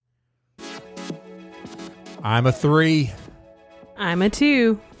I'm a 3. I'm a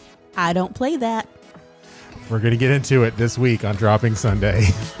 2. I don't play that. We're going to get into it this week on Dropping Sunday.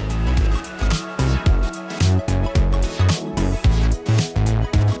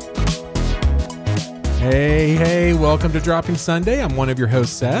 Hey, welcome to Dropping Sunday. I'm one of your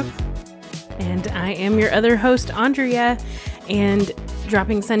hosts, Seth. And I am your other host, Andrea. And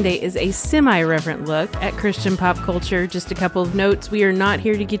Dropping Sunday is a semi-reverent look at Christian pop culture. Just a couple of notes. We are not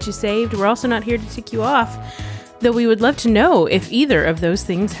here to get you saved. We're also not here to tick you off, though we would love to know if either of those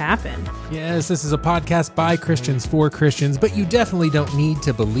things happen. Yes, this is a podcast by Christians for Christians, but you definitely don't need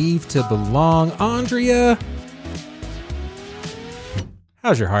to believe to belong. Andrea,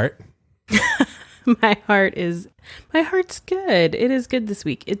 how's your heart? My heart's good. It is good this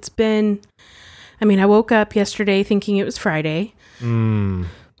week. I woke up yesterday thinking it was Friday,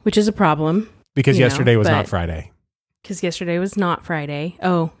 which is a problem. Because yesterday was not Friday. Because yesterday was not Friday.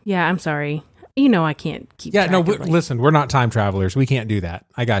 Oh, yeah, I'm sorry. You know I can't keep track of listen, we're not time travelers. We can't do that.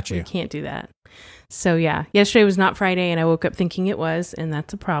 I got you. We can't do that. So, yeah, yesterday was not Friday, and I woke up thinking it was, and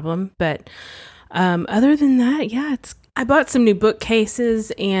that's a problem. But other than that, yeah, I bought some new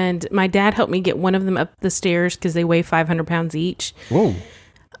bookcases, and my dad helped me get one of them up the stairs because they weigh 500 pounds each. Whoa.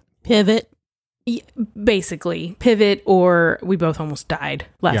 Pivot. Basically, pivot, or we both almost died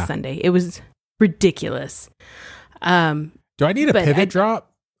last Sunday. It was ridiculous. Do I need a pivot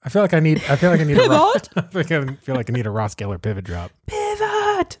drop? I feel like I need a Pivot? I feel like I need a Ross Geller pivot drop.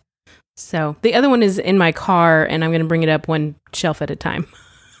 Pivot. So the other one is in my car, and I'm going to bring it up one shelf at a time.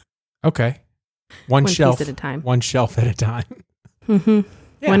 Okay. One shelf piece at a time. One shelf at a time. Mm-hmm.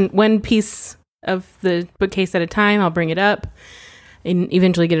 Yeah. One piece of the bookcase at a time. I'll bring it up and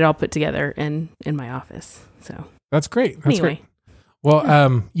eventually get it all put together in my office. So that's great. That's anyway. great.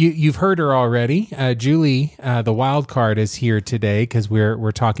 Well, you've heard her already. Julie, the wild card, is here today because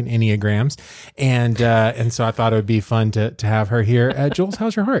we're talking Enneagrams, and so I thought it would be fun to have her here. Jules,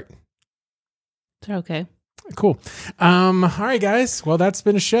 how's your heart? It's okay. Cool. All right, guys. Well, that's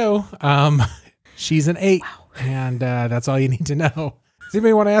been a show. She's an 8, and that's all you need to know. Does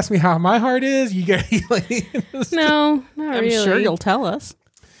anybody want to ask me how my heart is? You guys? No, not I'm really. sure you'll tell us.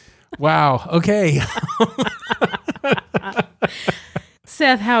 Wow. Okay.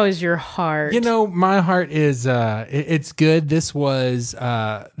 Seth, how is your heart? You know, my heart is it's good. This was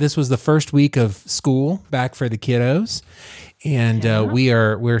the first week of school back for the kiddos, and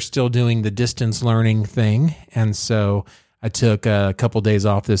we're still doing the distance learning thing, and so I took a couple days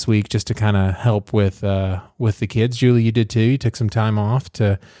off this week just to kind of help with the kids. Julie, you did too. You took some time off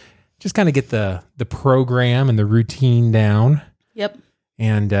to just kind of get the program and the routine down. Yep.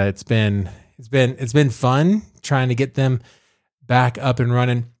 And it's been fun trying to get them back up and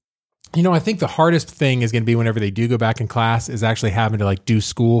running. You know, I think the hardest thing is going to be whenever they do go back in class is actually having to do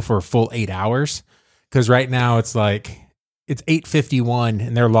school for a full 8 hours. Because right now it's 8:51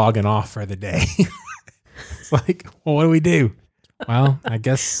 and they're logging off for the day. It's like, well, what do we do? Well, I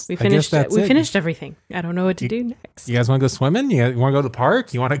guess we finished. That's we it. finished everything. I don't know what to do next. You guys want to go swimming? You want to go to the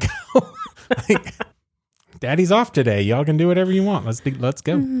park? You want to go? Daddy's off today. Y'all can do whatever you want. Let's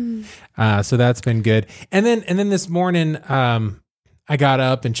go. So that's been good. And then this morning, I got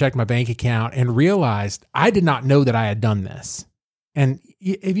up and checked my bank account and realized I did not know that I had done this. And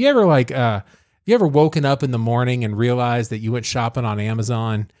have you ever woken up in the morning and realized that you went shopping on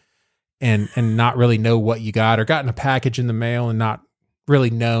Amazon and not really know what you got, or gotten a package in the mail and not really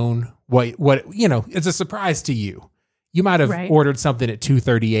known what it's a surprise to you. You might have ordered something at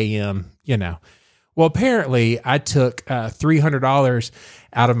 2:30 a.m., Well, apparently I took $300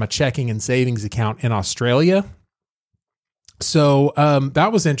 out of my checking and savings account in Australia. So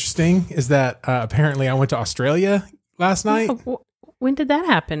that was interesting, is that apparently I went to Australia last night. When did that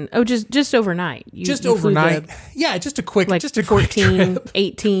happen? Oh, just overnight. You overnight. Yeah, just a quick 14,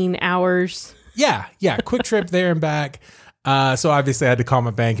 18 hours. Yeah, quick trip there and back. So obviously I had to call my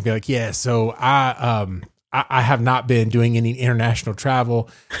bank and be like, yeah, so I have not been doing any international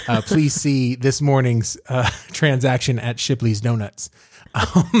travel. Please see this morning's transaction at Shipley's Donuts.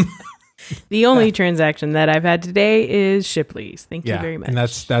 The only transaction that I've had today is Shipley's. Thank you very much. And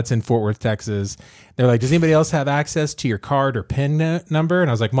that's in Fort Worth, Texas. They're like, does anybody else have access to your card or PIN number? And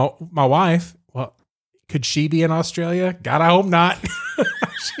I was like, my wife. Well, could she be in Australia? God, I hope not.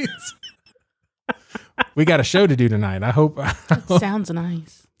 We got a show to do tonight. I hope. Sounds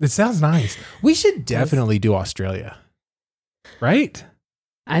nice. It sounds nice. We should definitely do Australia. Right?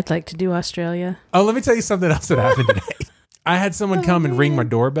 I'd like to do Australia. Oh, let me tell you something else that happened today. I had someone come and ring my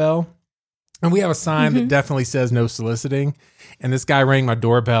doorbell. And we have a sign that definitely says no soliciting. And this guy rang my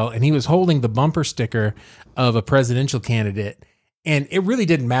doorbell, and he was holding the bumper sticker of a presidential candidate. And it really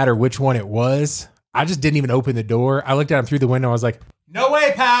didn't matter which one it was. I just didn't even open the door. I looked at him through the window. I was like, "No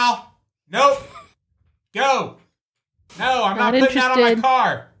way, pal. Nope. Go. No, I'm not putting that on my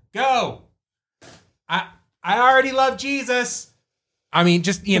car. Go. I already love Jesus." I mean,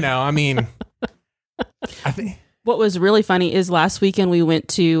 just, I think What was really funny is last weekend we went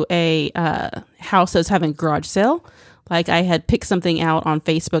to a house that was having a garage sale. Like I had picked something out on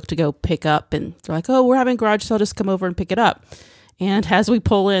Facebook to go pick up, and they're like, "Oh, we're having a garage sale. Just come over and pick it up." And as we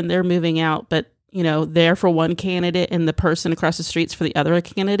pull in, they're moving out, but they're for one candidate and the person across the street's for the other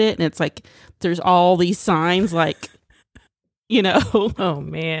candidate. And it's like, there's all these signs like, Oh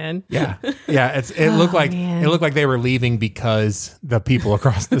man. Yeah. It looked like they were leaving because the people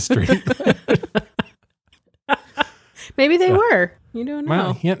across the street. Maybe they were. You don't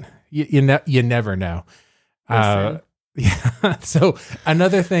know. Well, you never know. Yeah. So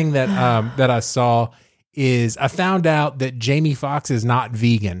another thing that that I saw is I found out that Jamie Foxx is not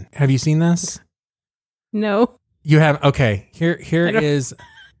vegan. Have you seen this? No. You have? Okay. Here is.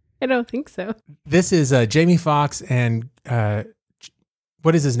 I don't think so. This is Jamie Foxx and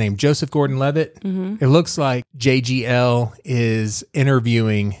what is his name? Joseph Gordon-Levitt. Mm-hmm. It looks like JGL is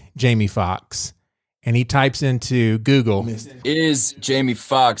interviewing Jamie Foxx, and he types into Google, "Is Jamie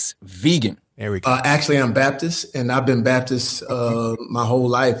Foxx vegan?" There we go. Actually, I'm Baptist, and I've been Baptist my whole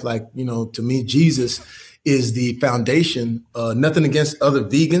life. Like, to me, Jesus is the foundation. Nothing against other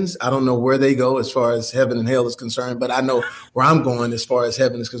vegans. I don't know where they go as far as heaven and hell is concerned, but I know where I'm going as far as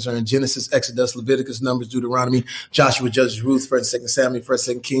heaven is concerned. Genesis, Exodus, Leviticus, Numbers, Deuteronomy, Joshua, Judges, Ruth, 1st, 2nd Samuel,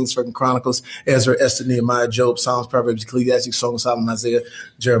 1st, 2nd Kings, 2nd Chronicles, Ezra, Esther, Nehemiah, Job, Psalms, Proverbs, Ecclesiastes, Song of Solomon, Isaiah,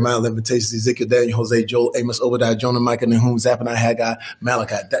 Jeremiah, Lamentations, Ezekiel, Daniel, Hosea, Joel, Amos, Obadiah, Jonah, Micah, Nahum, Zephaniah, Haggai,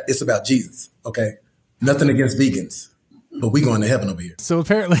 Malachi. It's about Jesus. Okay. Nothing against vegans, but we going to heaven over here. So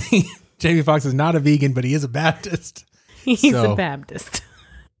apparently Jamie Foxx is not a vegan, but he is a Baptist. He's a Baptist.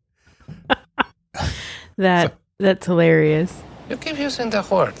 That's hilarious. You keep using the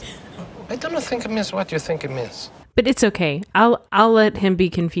word. I don't think it means what you think it means. But it's okay. I'll let him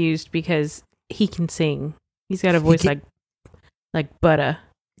be confused because he can sing. He's got a voice like butter.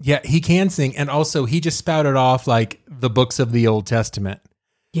 Yeah, he can sing, and also he just spouted off like the books of the Old Testament.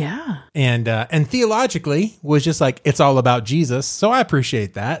 Yeah. And theologically was just like, it's all about Jesus. So I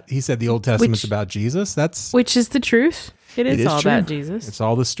appreciate that. He said the Old Testament's about Jesus. Which is the truth. It is all true. about Jesus. It's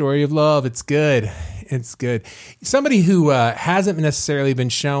all the story of love. It's good. It's good. Somebody who hasn't necessarily been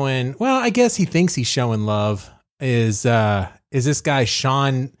showing, well, I guess he thinks he's showing love is this guy,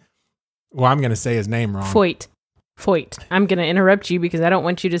 Sean. Well, I'm going to say his name wrong. Foyt. I'm going to interrupt you because I don't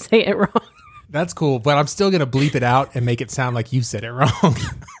want you to say it wrong. That's cool, but I'm still going to bleep it out and make it sound like you said it wrong.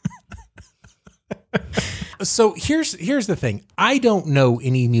 So here's the thing. I don't know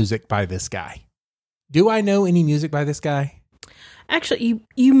any music by this guy. Do I know any music by this guy? Actually,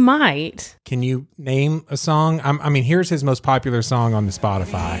 you might. Can you name a song? I mean, here's his most popular song on the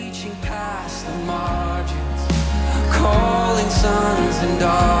Spotify. Reaching past the margins, calling sons and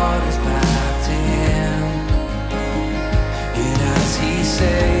daughters back to him. And as he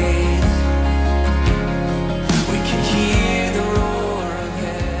says,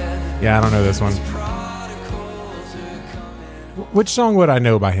 yeah, I don't know this one. Which song would I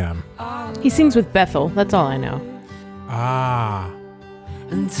know by him? He sings with Bethel. That's all I know. Ah.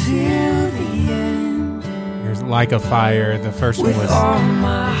 Until the end. There's Like a Fire. The first one was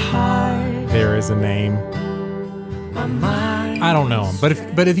There Is a Name. I don't know him,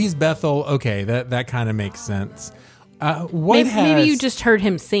 but if he's Bethel, okay, that kind of makes sense. Maybe you just heard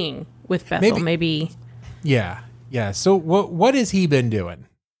him sing with Bethel. Maybe. Yeah. So what has he been doing?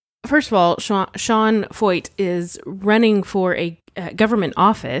 First of all, Sean Foyt is running for a government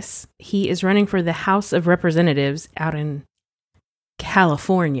office. He is running for the House of Representatives out in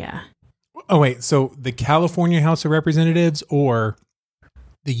California. Oh, wait. So the California House of Representatives or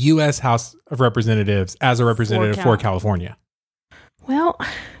the U.S. House of Representatives as a representative for California? Well,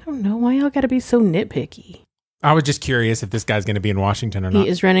 I don't know why y'all got to be so nitpicky. I was just curious if this guy's going to be in Washington or not. He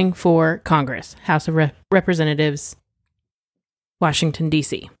is running for Congress, House of Representatives, Washington,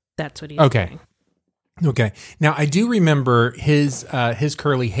 D.C. That's what he's doing. Okay. Now, I do remember his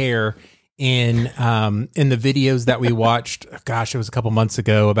curly hair in the videos that we watched. Gosh, it was a couple months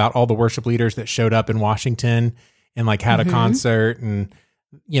ago about all the worship leaders that showed up in Washington and like had a concert, and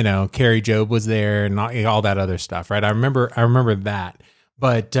Carrie Job was there and all that other stuff, right? I remember that.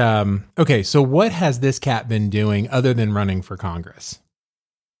 But okay, so what has this cat been doing other than running for Congress?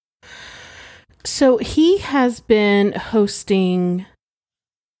 So he has been hosting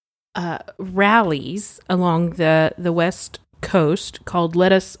rallies along the West Coast called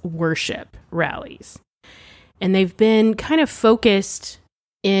Let Us Worship rallies. And they've been kind of focused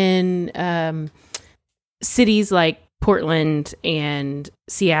in cities like Portland and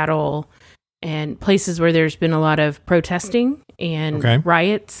Seattle and places where there's been a lot of protesting and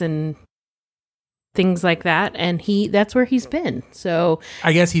riots and things like that. And that's where he's been. So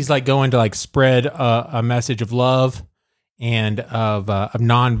I guess he's like going to like spread a message of love and of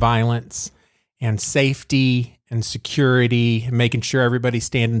nonviolence and safety and security, making sure everybody's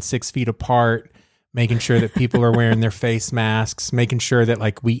standing 6 feet apart, making sure that people are wearing their face masks, making sure that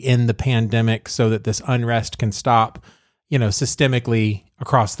like we end the pandemic so that this unrest can stop, systemically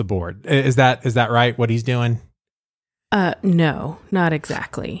across the board. Is that right? What he's doing? No, not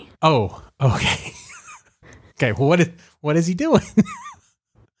exactly. Oh, okay. Okay. Well, what is he doing?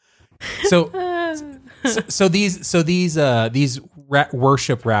 So these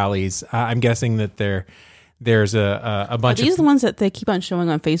worship rallies, I'm guessing that there's a bunch of... Are these the ones that they keep on showing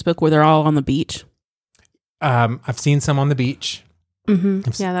on Facebook where they're all on the beach? I've seen some on the beach.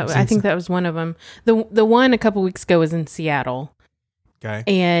 Mm-hmm. Yeah, I think that was one of them. The one a couple weeks ago was in Seattle. Okay.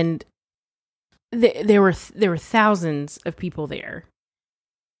 And there were thousands of people there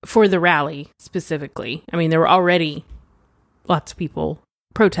for the rally specifically. I mean, there were already lots of people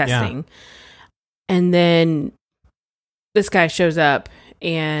protesting. Yeah. And then this guy shows up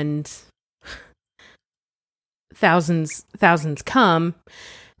and thousands come,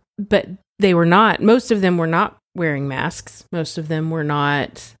 but most of them were not wearing masks. Most of them were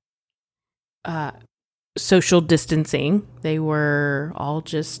not social distancing. They were all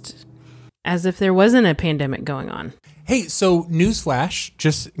just as if there wasn't a pandemic going on. Hey, so newsflash,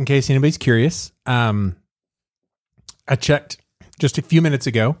 just in case anybody's curious, I checked just a few minutes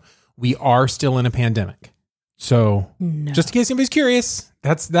ago. We are still in a pandemic. So just in case anybody's curious,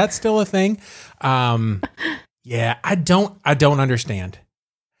 that's still a thing. Yeah, I don't understand.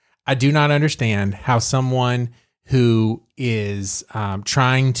 I do not understand how someone who is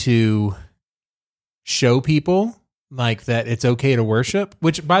trying to show people like that it's okay to worship,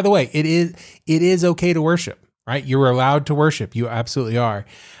 which by the way, it is okay to worship, right? You're allowed to worship. You absolutely are.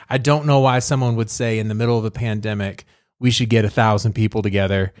 I don't know why someone would say in the middle of a pandemic, we should get 1,000 people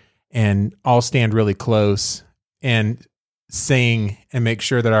together and all stand really close and sing and make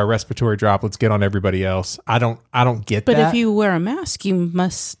sure that our respiratory droplets get on everybody else. I don't get that. But if you wear a mask, you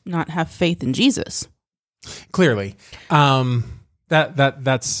must not have faith in Jesus. Clearly.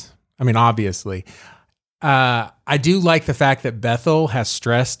 That's obviously. I do like the fact that Bethel has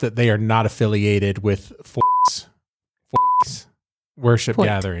stressed that they are not affiliated with Forks worship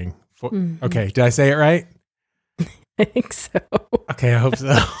gathering. Mm-hmm. Okay, did I say it right? I think so. Okay, I hope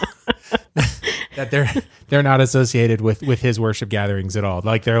so. That they're not associated with his worship gatherings at all.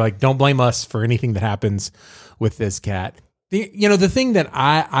 Like they're like, don't blame us for anything that happens with this cat. The thing that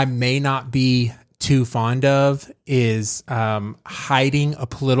I may not be too fond of is hiding a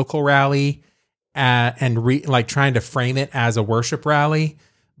political rally and trying to frame it as a worship rally,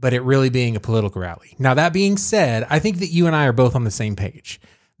 but it really being a political rally. Now, that being said, I think that you and I are both on the same page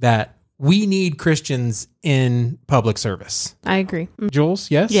that we need Christians in public service. I agree. Jules,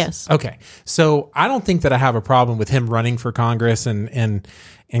 yes? Yes. Okay. So I don't think that I have a problem with him running for Congress and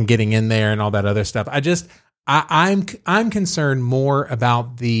getting in there and all that other stuff. I'm concerned more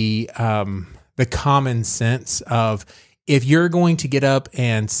about the common sense of, if you're going to get up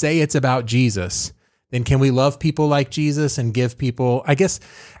and say it's about Jesus, then can we love people like Jesus and give people, I guess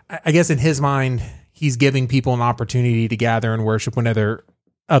in his mind, he's giving people an opportunity to gather and worship when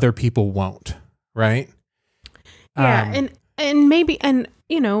other people won't, right? Yeah, and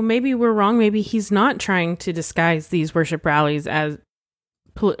maybe we're wrong. Maybe he's not trying to disguise these worship rallies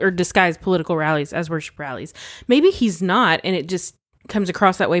disguise political rallies as worship rallies. Maybe he's not, and it just comes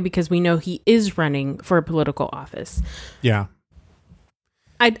across that way because we know he is running for a political office. Yeah.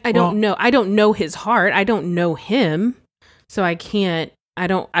 I don't know. I don't know his heart. I don't know him. So I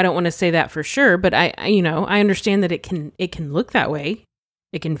don't want to say that for sure, but I understand that it can look that way.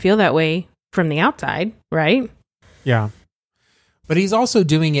 It can feel that way from the outside, right? Yeah. But he's also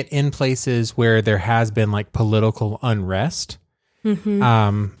doing it in places where there has been like political unrest.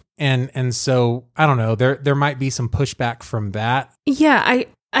 Mm-hmm. And so I don't know, there might be some pushback from that. Yeah,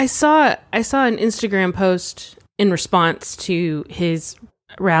 I saw an Instagram post in response to his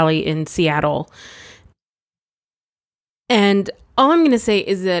rally in Seattle. And all I'm going to say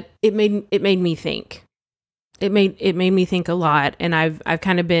is that it made me think. It made me think a lot, and I've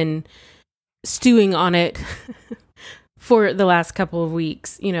kind of been stewing on it for the last couple of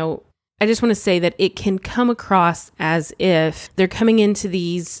weeks. I just want to say that it can come across as if they're coming into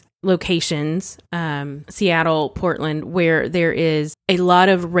these locations, Seattle, Portland, where there is a lot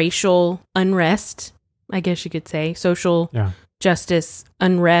of racial unrest, I guess you could say, social justice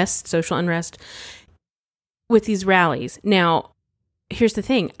unrest, social unrest. with these rallies. Now, here's the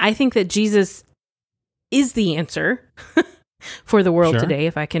thing. I think that Jesus is the answer for the world Sure. today,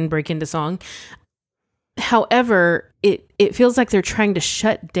 if I can break into song. However, it feels like they're trying to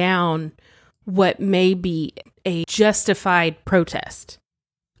shut down what may be a justified protest.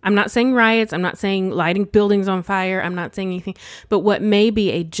 I'm not saying riots. I'm not saying lighting buildings on fire. I'm not saying anything, but what may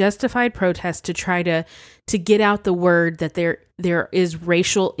be a justified protest to try to get out the word that there is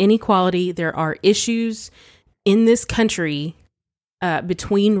racial inequality. There are issues in this country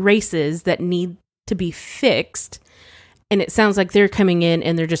between races that need to be fixed. And it sounds like they're coming in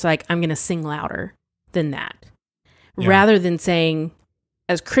and they're just like, I'm going to sing louder than that. Yeah. Rather than saying,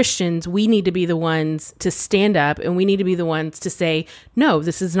 as Christians, we need to be the ones to stand up and we need to be the ones to say, no,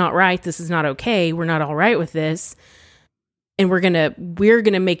 this is not right. This is not okay. We're not all right with this. And we're going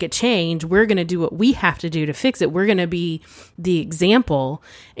to make a change. We're going to do what we have to do to fix it. We're going to be the example.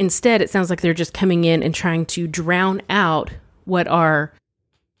 Instead, it sounds like they're just coming in and trying to drown out what are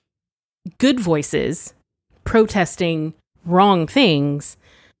good voices protesting wrong things.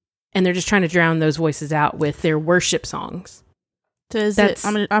 And they're just trying to drown those voices out with their worship songs.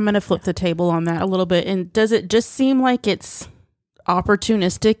 I'm going to flip the table on that a little bit. And does it just seem like it's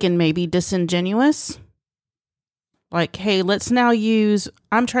opportunistic and maybe disingenuous? Like, hey, let's now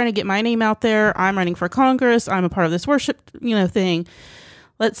I'm trying to get my name out there. I'm running for Congress. I'm a part of this worship, thing.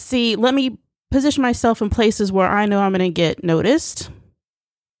 Let me position myself in places where I know I'm going to get noticed.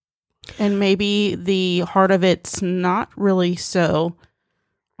 And maybe the heart of it's not really so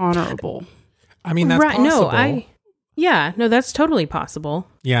honorable. I mean, that's possible. No, that's totally possible.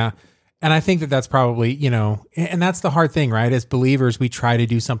 Yeah. And I think that that's probably, and that's the hard thing, right? As believers, we try to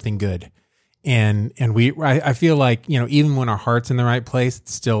do something good. And I feel like, even when our heart's in the right place,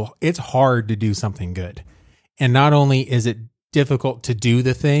 it's hard to do something good. And not only is it difficult to do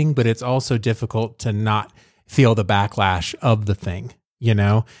the thing, but it's also difficult to not feel the backlash of the thing,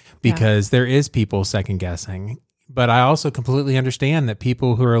 because there is people second guessing. But I also completely understand that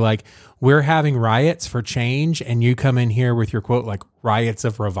people who are like, we're having riots for change, and you come in here with your quote, like riots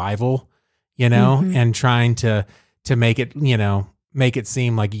of revival, and trying to make it, make it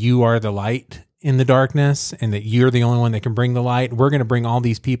seem like you are the light in the darkness and that you're the only one that can bring the light. We're going to bring all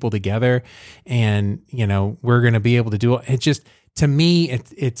these people together and, we're going to be able to do it. It just, to me,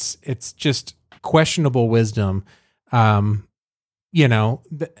 it's just questionable wisdom.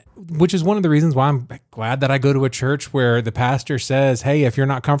 Which is one of the reasons why I'm glad that I go to a church where the pastor says, hey, if you're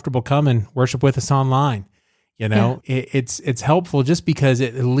not comfortable coming, worship with us online. It's helpful just because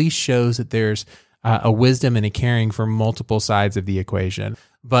it at least shows that there's a wisdom and a caring for multiple sides of the equation.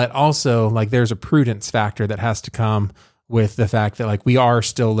 But also, like, there's a prudence factor that has to come with the fact that, like, we are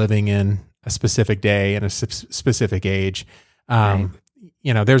still living in a specific day and a specific age. Right.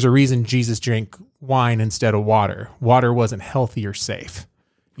 There's a reason Jesus drank wine instead of water. Water wasn't healthy or safe.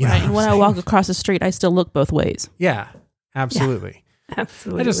 Right. And when I walk across the street, I still look both ways. Yeah, absolutely. Yeah,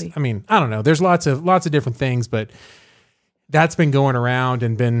 absolutely. I don't know. There's lots of different things, but that's been going around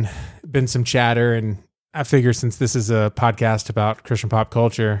and been some chatter. And I figure since this is a podcast about Christian pop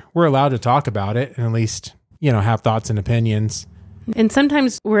culture, we're allowed to talk about it and at least, have thoughts and opinions. And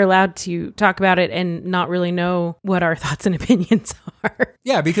sometimes we're allowed to talk about it and not really know what our thoughts and opinions are.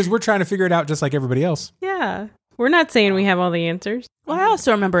 Yeah, because we're trying to figure it out just like everybody else. Yeah. We're not saying we have all the answers. Well, I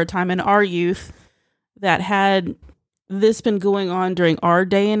also remember a time in our youth that had this been going on during our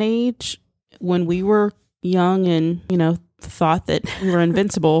day and age when we were young and, thought that we were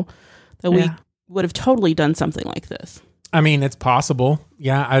invincible, that we would have totally done something like this. I mean, it's possible.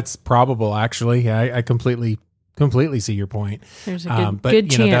 Yeah, it's probable, actually. Yeah, I completely see your point. There's a good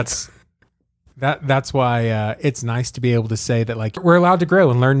chance. That's why it's nice to be able to say that, like, we're allowed to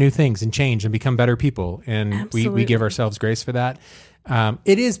grow and learn new things and change and become better people. And we give ourselves grace for that.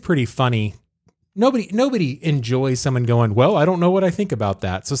 It is pretty funny. Nobody enjoys someone going, well, I don't know what I think about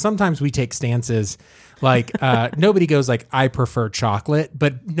that. So sometimes we take stances like nobody goes like, I prefer chocolate,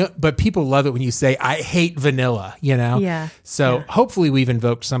 but people love it when you say, I hate vanilla, Yeah. So hopefully we've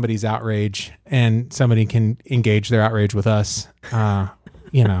invoked somebody's outrage and somebody can engage their outrage with us, at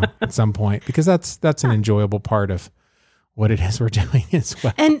some point, because that's an enjoyable part of what it is we're doing as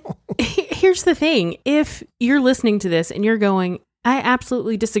well. And here's the thing. If you're listening to this and you're going, I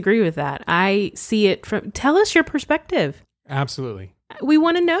absolutely disagree with that. I see it tell us your perspective. Absolutely. We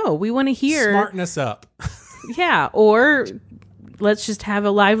want to know. We want to hear. Smarten us up. Yeah. Or let's just have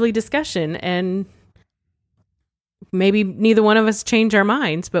a lively discussion and maybe neither one of us change our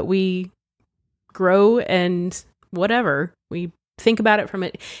minds, but we grow and whatever. We think about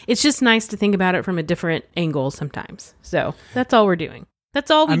it it's just nice to think about it from a different angle sometimes. So that's all we're doing. That's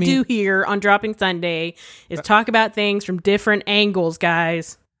all we do here on Dropping Sunday is talk about things from different angles,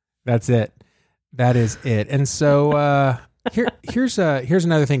 guys. That's it. That is it. And so here's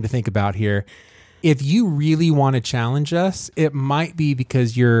another thing to think about here. If you really want to challenge us, it might be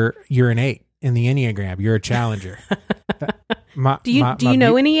because you're an 8 in the Enneagram. You're a challenger. Do you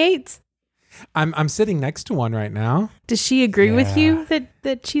know any 8s? I'm sitting next to one right now. Does she agree with you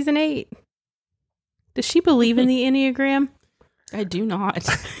that she's an 8? Does she believe in the Enneagram? I do not.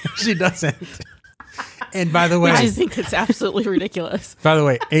 She doesn't. And by the way, I think it's absolutely ridiculous. By the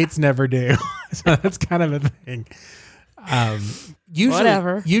way, 8s never do. So that's kind of a thing.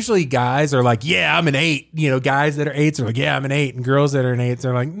 Usually guys are like, yeah, I'm an 8. You know, guys that are 8s are like, yeah, I'm an 8. And girls that are an 8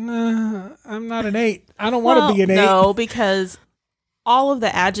 are like, nah, I'm not an 8. I don't want to be an 8. No, because all of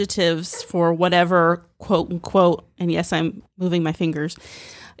the adjectives for whatever, quote unquote, and yes, I'm moving my fingers,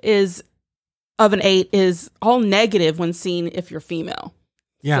 is of an 8 is all negative when seen if you're female.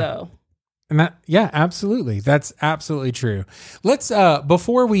 Yeah. So. And absolutely. That's absolutely true. Let's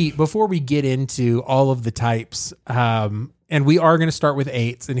before we get into all of the types, and we are going to start with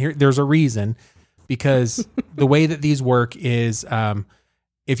 8s, and there's a reason, because the way that these work is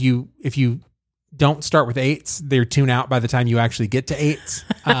if you don't start with 8s, they're tune out by the time you actually get to 8s.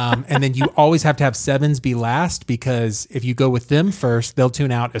 And then you always have to have 7s be last, because if you go with them first, they'll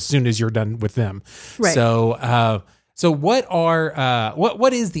tune out as soon as you're done with them. Right. So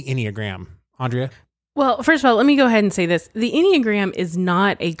what is the Enneagram, Andrea? Well, first of all, let me go ahead and say this. The Enneagram is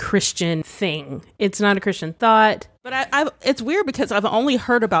not a Christian thing. It's not a Christian thought. But it's weird because I've only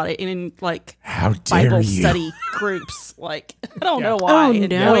heard about it in like How dare Bible you. study groups. Like, I don't know why. Oh, In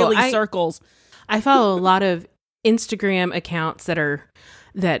no. oily circles. I follow a lot of Instagram accounts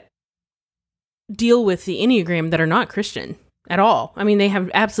that deal with the Enneagram that are not Christian at all. I mean, they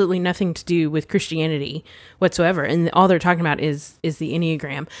have absolutely nothing to do with Christianity whatsoever, and all they're talking about is the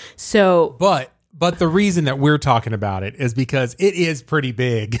Enneagram. So, but the reason that we're talking about it is because it is pretty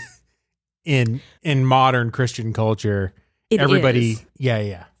big in modern Christian culture. Everybody, is.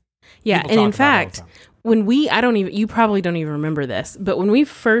 yeah. Yeah, People and talk in about it all fact, the time. when you probably don't even remember this, but when we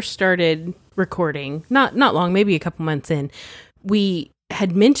first started recording, not long, maybe a couple months in, we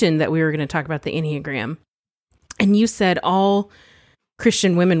had mentioned that we were going to talk about the Enneagram, and you said all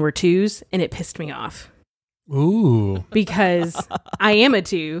Christian women were 2s, and it pissed me off. Ooh. Because I am a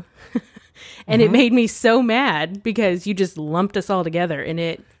 2, and it made me so mad because you just lumped us all together,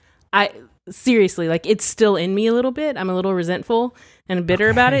 and seriously, like, it's still in me a little bit. I'm a little resentful and bitter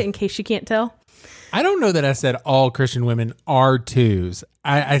about it, in case you can't tell. I don't know that I said all Christian women are 2s.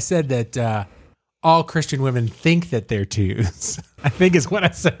 I said that all Christian women think that they're 2s. I think is what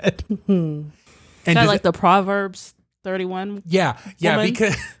I said. And Kind of like the Proverbs 31. Yeah, woman?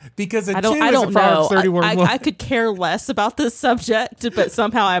 because a I 2 don't is a know. Proverbs 31 woman. I could care less about this subject, but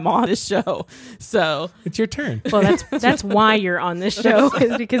somehow I'm on this show. So It's your turn. Well, that's why you're on this show,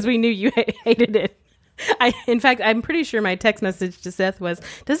 is because we knew you hated it. In fact, I'm pretty sure my text message to Seth was,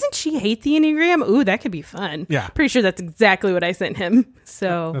 doesn't she hate the Enneagram? Ooh, that could be fun. Yeah. Pretty sure that's exactly what I sent him.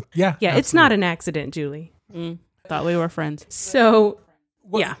 So, Yeah, it's not an accident, Julie. thought we were friends. So,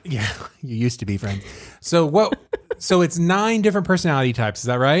 yeah. Yeah, you used to be friends. So so it's 9 different personality types, is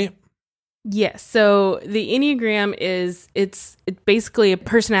that right? Yes. So the Enneagram it's basically a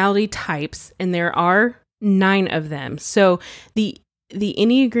personality types, and there are 9 of them. So the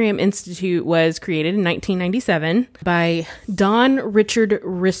Enneagram Institute was created in 1997 by Don Richard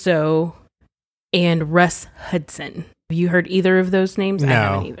Risso and Russ Hudson. Have you heard either of those names? No. I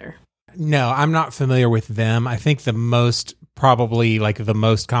haven't either. No, I'm not familiar with them. I think the most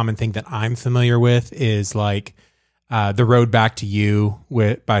common thing that I'm familiar with is like The Road Back to You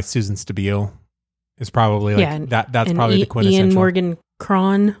by Susan Stabile is probably like that's probably the quintessential. Ian Morgan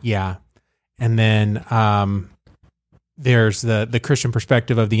Cron. Yeah. And then there's the Christian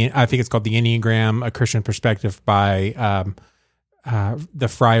perspective of I think it's called the Enneagram, a Christian perspective by the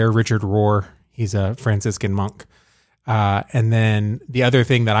friar Richard Rohr. He's a Franciscan monk. And then the other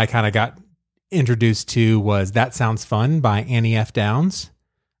thing that I kind of got introduced to was That Sounds Fun by Annie F. Downs,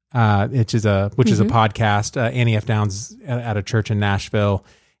 which is a podcast. Annie F. Downs at a church in Nashville,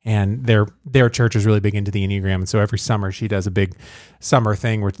 and their church is really big into the Enneagram. And so every summer she does a big summer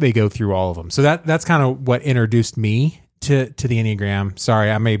thing where they go through all of them. So that's kind of what introduced me to the Enneagram.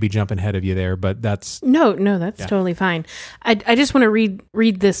 Sorry, I may be jumping ahead of you there, but that's... No, that's totally fine. I just want to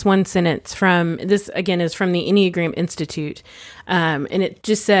read this one sentence from, this again is from the Enneagram Institute. And it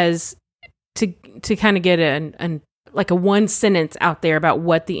just says, to kind of get a like a one sentence out there about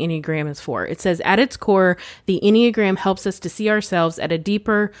what the Enneagram is for. It says, at its core, the Enneagram helps us to see ourselves at a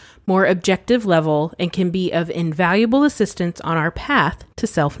deeper, more objective level and can be of invaluable assistance on our path to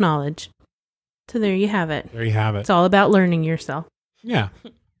self-knowledge. So there you have it. There you have it. It's all about learning yourself. Yeah.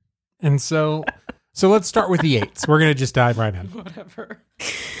 And so let's start with the 8s. We're going to just dive right in. Whatever.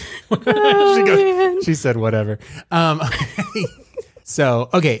 She said whatever. Okay. So,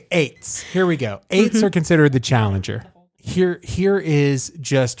 8s. Here we go. 8s are considered the challenger. Here is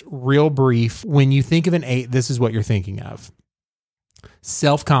just real brief. When you think of an 8, this is what you're thinking of.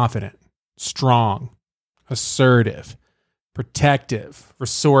 Self-confident, strong, assertive, protective,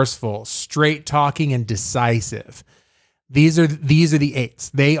 resourceful, straight-talking, and decisive. These are the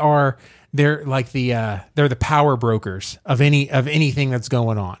 8s. They're like they're the power brokers of anything that's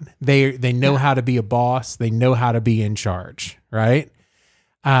going on. They know how to be a boss. They know how to be in charge, right?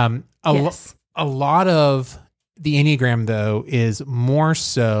 Yes. A lot of the Enneagram though is more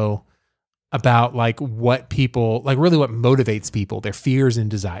so about like what people like, really what motivates people, their fears and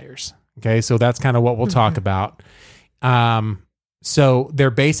desires. Okay, so that's kind of what we'll talk about. So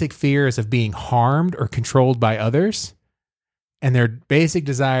their basic fear is of being harmed or controlled by others. And their basic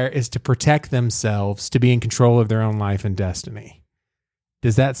desire is to protect themselves, to be in control of their own life and destiny.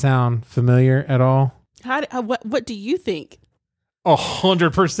 Does that sound familiar at all? What do you think?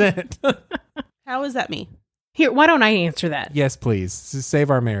 100%. How is that me? Here, why don't I answer that? Yes, please.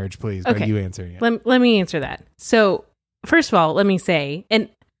 Save our marriage, please. But Okay. you answer it. Let me answer that. So, first of all, let me say, and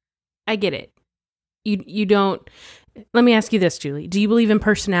I get it. You don't. Let me ask you this, Julie. Do you believe in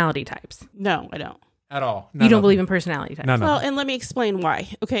personality types? No, I don't. At all. You don't believe in personality types? No. Well, and let me explain why.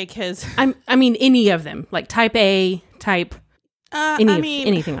 Okay, because I mean, any of them, like type A, type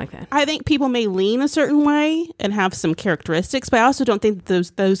anything like that. I think people may lean a certain way and have some characteristics, but I also don't think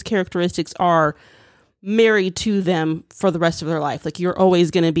that those characteristics are married to them for the rest of their life. Like you're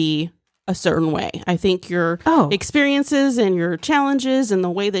always going to be a certain way. I think your experiences and your challenges and the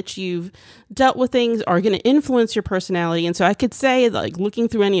way that you've dealt with things are going to influence your personality. And so I could say, like, looking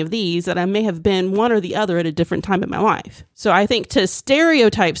through any of these, that I may have been one or the other at a different time in my life. So I think to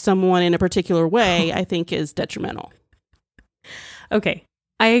stereotype someone in a particular way, I think is detrimental. Okay,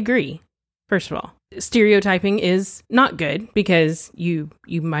 I agree. First of all, stereotyping is not good because you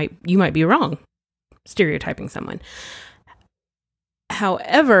might be wrong stereotyping someone.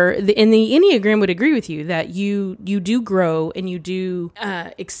 However, the Enneagram would agree with you that you do grow and you do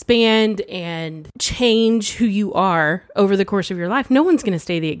expand and change who you are over the course of your life. No one's going to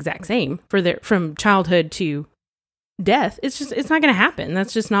stay the exact same from childhood to death. It's not going to happen.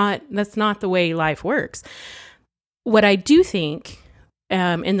 That's not the way life works. What I do think,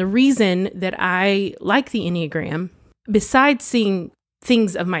 and the reason that I like the Enneagram, besides seeing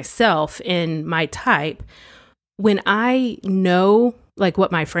things of myself in my type, when I know like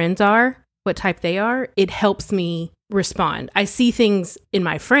what my friends are, what type they are, it helps me respond. I see things in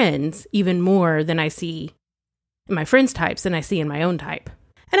my friends even more than I see in my friends' types than I see in my own type.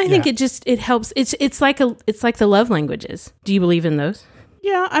 And I think it helps. It's like the love languages. Do you believe in those?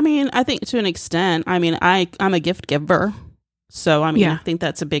 Yeah, I mean, I think to an extent. I mean, I'm a gift giver. So, I mean, I think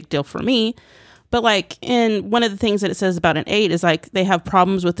that's a big deal for me. But like, in one of the things that it says about an 8 is like they have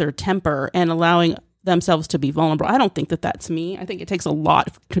problems with their temper and allowing themselves to be vulnerable. I don't think that that's me. I think it takes a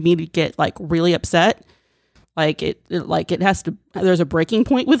lot for me to get like really upset. Like it has to, there's a breaking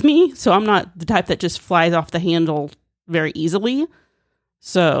point with me. So I'm not the type that just flies off the handle very easily.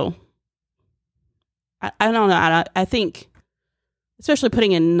 So I don't know. I think, especially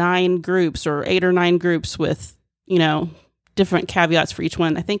putting in 9 groups or 8 or 9 groups with, different caveats for each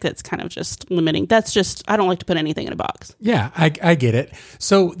one, I think that's kind of just limiting. That's just, I don't like to put anything in a box. Yeah, I get it.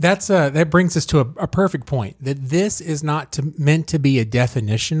 So that brings us to a perfect point, that this is not meant to be a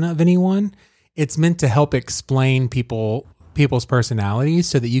definition of anyone. It's meant to help explain people's personalities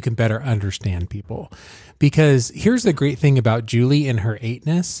so that you can better understand people. Because here's the great thing about Julie and her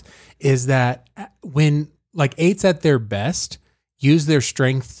 8-ness is that when like 8s at their best, use their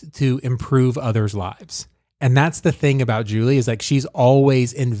strength to improve others' lives. And that's the thing about Julie is like she's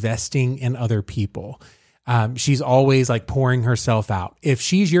always investing in other people. She's always like pouring herself out. If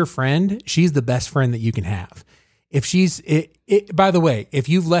she's your friend, she's the best friend that you can have. If she's by the way, if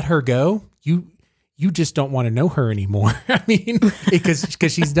you've let her go, you just don't want to know her anymore. I mean,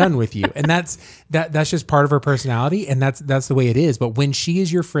 because she's done with you, and that's just part of her personality, and that's the way it is. But when she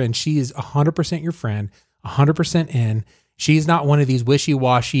is your friend, she is 100% your friend, 100% in. She's not one of these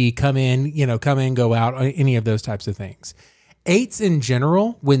wishy-washy, come in, go out, any of those types of things. 8s in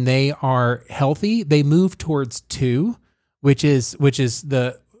general, when they are healthy, they move towards 2, which is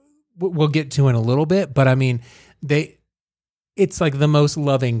we'll get to in a little bit. But I mean, it's like the most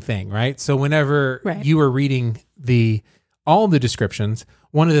loving thing, right? So whenever Right. you were reading all the descriptions,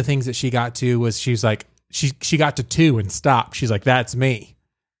 one of the things that she got to was she's like, she got to 2 and stopped. She's like, that's me.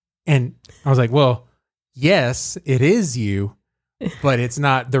 And I was like, well, yes, it is you, but it's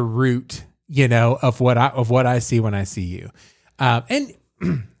not the root, of what I see when I see you. And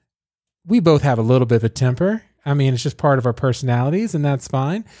we both have a little bit of a temper. I mean, it's just part of our personalities, and that's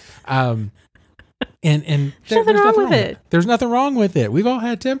fine. And There's nothing wrong with it. There's nothing wrong with it. We've all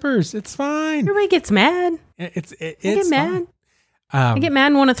had tempers. It's fine. Everybody gets mad. It's I get mad. fine. I get mad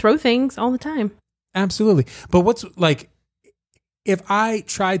and want to throw things all the time. Absolutely. But what's like, if I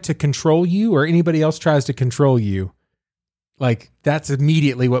try to control you or anybody else tries to control you, like that's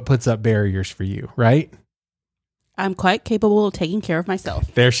immediately what puts up barriers for you, right? I'm quite capable of taking care of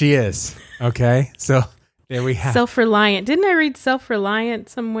myself. There she is. Okay. So there we have. Self-reliant. Didn't I read self-reliant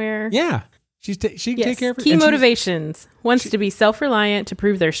somewhere? Yeah. She can take care of her. Key and motivations. Wants to be self-reliant to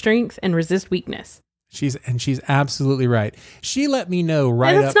prove their strength and resist weakness. She's absolutely right. She let me know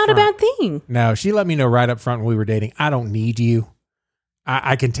right And up that's not front. a bad thing. No, she let me know right up front when we were dating. I don't need you.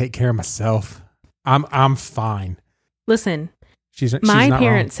 I can take care of myself. I'm fine. Listen, She's my not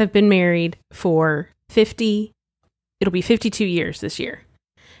parents have been married for 50. It'll be 52 years this year.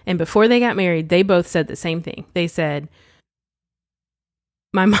 And before they got married, they both said the same thing. They said,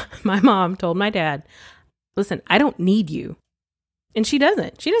 my mom told my dad, listen, I don't need you. And she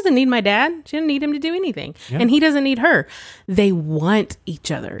doesn't. She doesn't need my dad. She doesn't need him to do anything. Yeah. And he doesn't need her. They want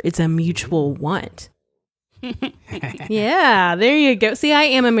each other. It's a mutual want. Yeah, there you go. See, I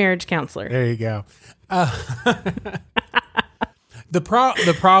am a marriage counselor. There you go.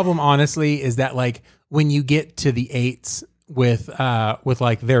 The problem, honestly, is that like when you get to the 8s with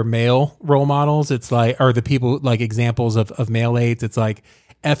like their male role models, it's like, or the people like examples of male 8s, it's like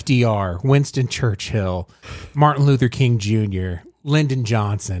FDR, Winston Churchill, Martin Luther King Jr., Lyndon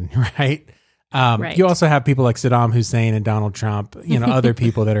Johnson, right? Right. You also have people like Saddam Hussein and Donald Trump, other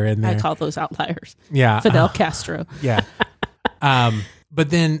people that are in there. I call those outliers. Yeah. Fidel Castro. Yeah. But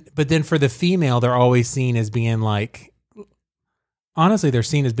then for the female, they're always seen as being like, honestly, they're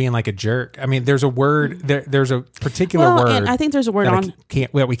seen as being like a jerk. I mean, there's a word, there's a particular word. And I think there's a word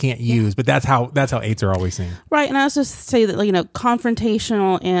that we can't use, but that's how 8s are always seen. Right. And I also say that,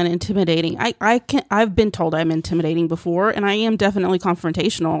 confrontational and intimidating. I've been told I'm intimidating before, and I am definitely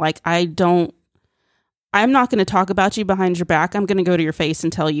confrontational. Like, I'm not going to talk about you behind your back. I'm going to go to your face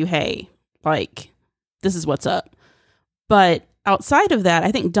and tell you, hey, like, this is what's up. But outside of that,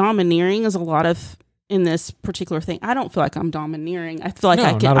 I think domineering is a lot of, in this particular thing, I don't feel like I'm domineering. I feel like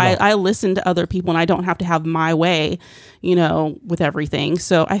I listen to other people and I don't have to have my way, with everything.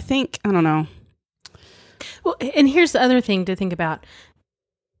 So I think, I don't know. Well, and here's the other thing to think about.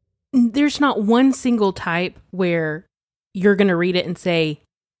 There's not one single type where you're going to read it and say,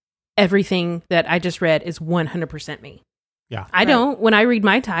 everything that I just read is 100% me. Yeah. I don't. When I read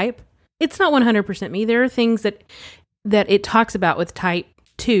my type, it's not 100% me. There are things that it talks about with type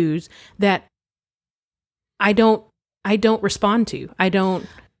 2s that I don't respond to. I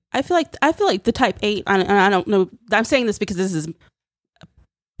feel like the type 8, and I don't know, I'm saying this because this is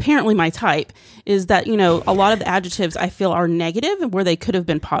apparently my type, is that, a lot of the adjectives I feel are negative where they could have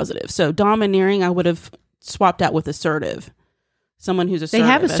been positive. So domineering, I would have swapped out with assertive. Someone who's assertive.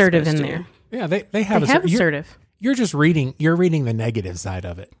 They have assertive in there. Yeah, they have assertive. You're just reading the negative side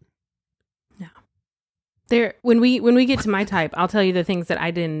of it. There, when we get to my type, I'll tell you the things that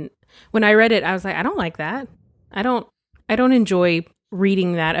I didn't. When I read it, I was like, I don't like that. I don't enjoy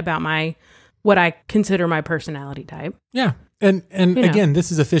reading that about what I consider my personality type. Yeah, and again,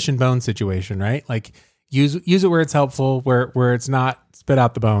 this is a fish and bone situation, right? Like use it where it's helpful, where it's not, spit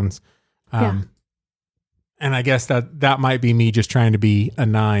out the bones. And I guess that might be me just trying to be a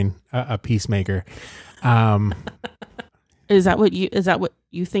 9, a peacemaker. Is that what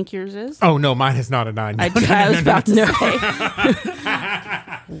you think yours is? Oh no, mine is not a 9. I was about to say.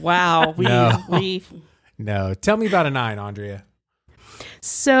 Wow. No. Tell me about a 9, Andrea.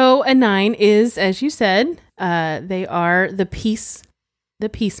 So a 9 is, as you said, they are the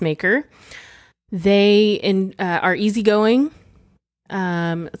peacemaker. They are easygoing.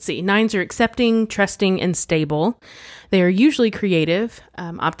 Let's see. 9s are accepting, trusting, and stable. They are usually creative,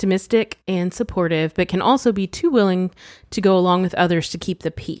 optimistic, and supportive, but can also be too willing to go along with others to keep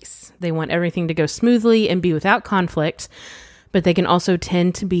the peace. They want everything to go smoothly and be without conflict, but they can also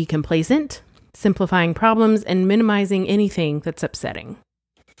tend to be complacent, simplifying problems and minimizing anything that's upsetting.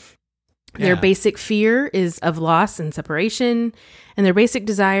 Yeah. Their basic fear is of loss and separation, and their basic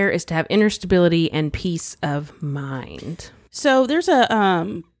desire is to have inner stability and peace of mind. So there's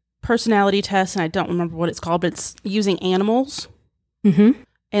a personality test, and I don't remember what it's called, but it's using animals. Mm-hmm.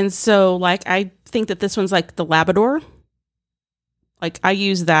 And so, like, I think that this one's like the Labrador. Like, I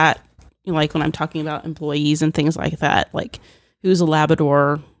use that, like, when I'm talking about employees and things like that. Like, who's a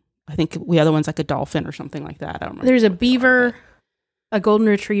Labrador? I think the other one's like a dolphin or something like that. I don't remember. There's a what they call beaver, it. a golden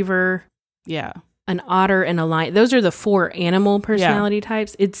retriever, Yeah. an otter, and a lion. Those are the 4 animal personality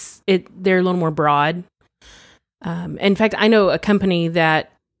types. They're a little more broad. In fact, I know a company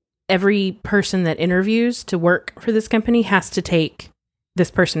that every person that interviews to work for this company has to take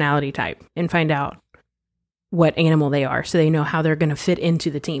this personality type and find out what animal they are, so they know how they're going to fit into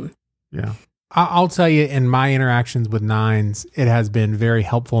the team. Yeah. I'll tell you, in my interactions with 9s, it has been very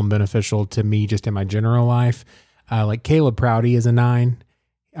helpful and beneficial to me just in my general life. Like Caleb Prouty is a 9.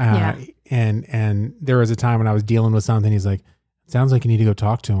 Yeah. And there was a time when I was dealing with something. He's like, sounds like you need to go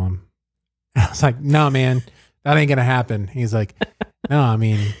talk to him. And I was like, no, man, that ain't going to happen. He's like, no, I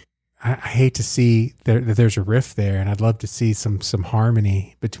mean, I hate to see that there's a rift there, and I'd love to see some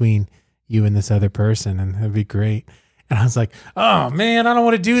harmony between you and this other person, and that'd be great. And I was like, oh man, I don't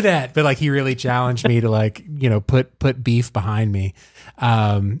want to do that. But like, he really challenged me to, like, put beef behind me,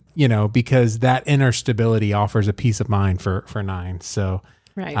 because that inner stability offers a peace of mind for 9. So,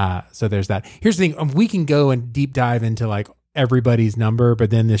 Right. So there's that. Here's the thing. We can go and deep dive into like everybody's number, but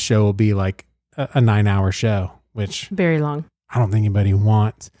then this show will be like a 9-hour show, which Very long. I don't think anybody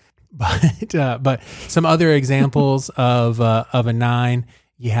wants. But some other examples of a 9,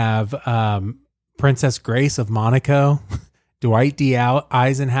 you have Princess Grace of Monaco, Dwight D.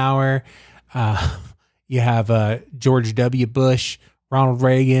 Eisenhower. You have George W. Bush, Ronald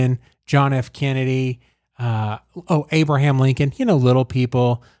Reagan, John F. Kennedy. Abraham Lincoln. Little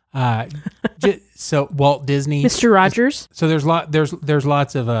people. So Walt Disney, Mr. Rogers. So there's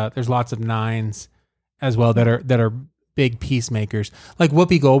lots of 9s as well that are big peacemakers. Like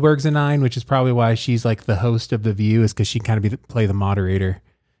Whoopi Goldberg's a 9, which is probably why she's like the host of The View, is because she kind of play the moderator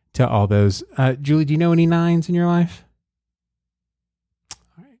to all those. Julie, do you know any 9s in your life?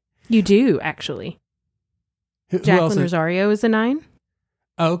 You do, actually. Who else Jacqueline is- Rosario is a 9.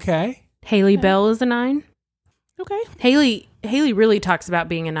 Okay. Haley Bell is a 9. Okay. Haley really talks about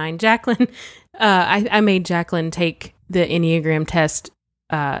being a 9. Jacqueline, I made Jacqueline take the Enneagram test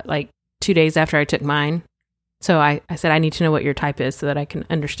like 2 days after I took mine. So I said, I need to know what your type is so that I can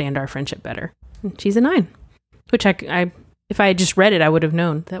understand our friendship better. And she's a 9, which I if I had just read it, I would have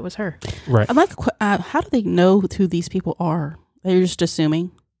known that was her. Right. I'm like, how do they know who these people are? They're just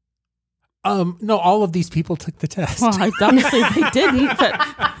assuming. No, all of these people took the test. Well, obviously they didn't,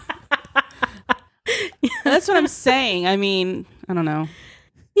 but that's what I'm saying. I mean, I don't know.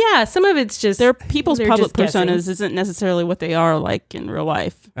 Yeah, some of it's just Their people's they're public just guessing. personas isn't necessarily what they are like in real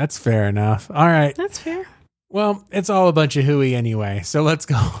life. That's fair enough. All right. That's fair. Well, it's all a bunch of hooey anyway. So let's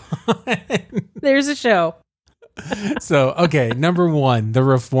go on. There's a show. So, okay, number 1, The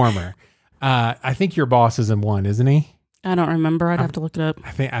Reformer. I think your boss is a 1, isn't he? I don't remember. I'd have to look it up.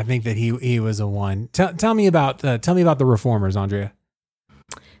 I think that he was a 1. Tell me about the Reformers, Andrea.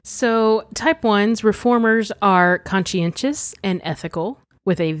 So, type 1s, reformers are conscientious and ethical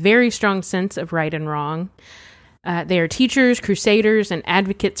with a very strong sense of right and wrong. They are teachers, crusaders, and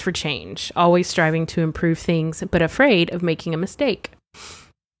advocates for change, always striving to improve things, but afraid of making a mistake.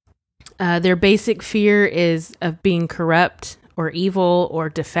 Their basic fear is of being corrupt or evil or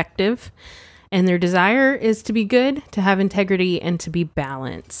defective, and their desire is to be good, to have integrity, and to be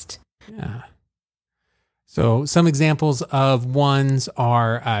balanced. Yeah. So some examples of 1s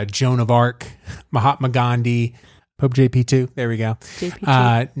are Joan of Arc, Mahatma Gandhi, Pope JP2. There we go.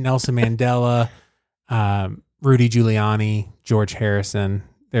 JP2. Nelson Mandela, Rudy Giuliani, George Harrison.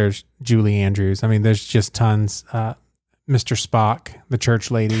 There's Julie Andrews. I mean, there's just tons. Mr. Spock, the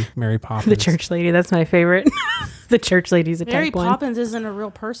church lady, Mary Poppins. The church lady, that's my favorite. The church lady's a Mary type 1. Poppins isn't a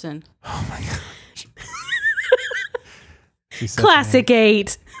real person. Oh my gosh. She's such Classic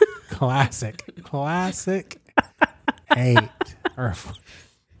 8. Classic 8.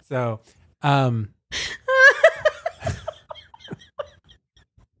 So, oh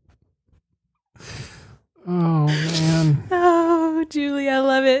man. Oh, Julie, I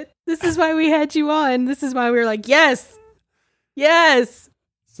love it. This is why we had you on. This is why we were like, yes.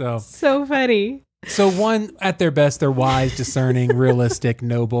 So 1, at their best, they're wise, discerning, realistic,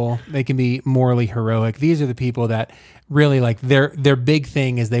 noble. They can be morally heroic. These are the people that really, like, their big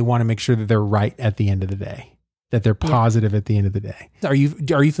thing is they want to make sure that they're right at the end of the day, that they're positive at the end of the day. Are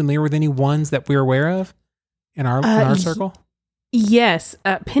you familiar with any 1s that we're aware of in our circle? Yes.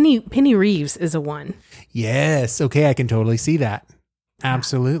 Penny Reeves is a 1. Yes. Okay, I can totally see that.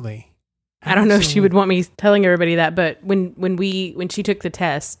 Absolutely. I don't know if she would want me telling everybody that, but when she took the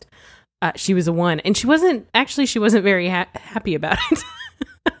test, she was a 1, and she wasn't very happy about it.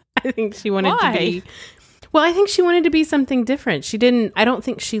 I think she wanted to be. Well, I think she wanted to be something different. I don't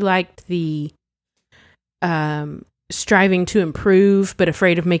think she liked the striving to improve, but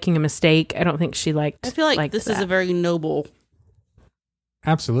afraid of making a mistake. I don't think she liked. I feel like this is a very noble type.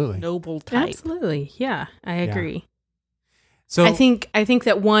 Absolutely. Yeah, I agree. So I think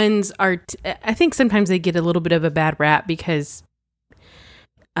that ones are. I think sometimes they get a little bit of a bad rap because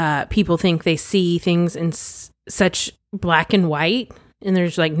people think they see things in such black and white, and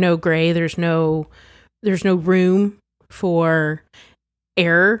there's like no gray. There's no room for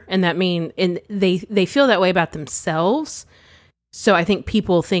error, and they feel that way about themselves. So I think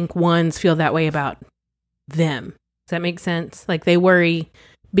people think ones feel that way about them. Does that make sense? Like they worry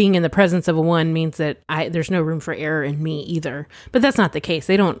being in the presence of a 1 means that there's no room for error in me either. But that's not the case.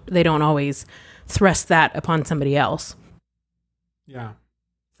 They don't always thrust that upon somebody else. Yeah,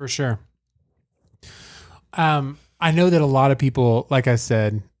 for sure. I know that a lot of people, like I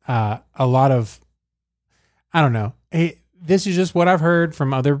said, I don't know. This is just what I've heard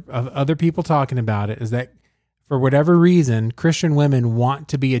from other people talking about it, is that for whatever reason, Christian women want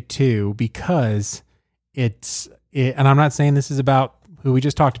to be a 2 because and I'm not saying this is about who we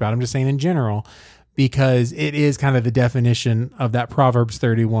just talked about. I'm just saying in general, because it is kind of the definition of that Proverbs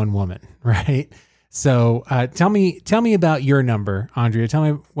 31 woman, right? So tell me about your number, Andrea. Tell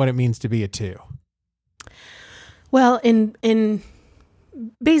me what it means to be a 2. Well, in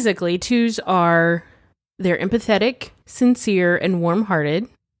basically 2s they're empathetic, sincere, and warm-hearted.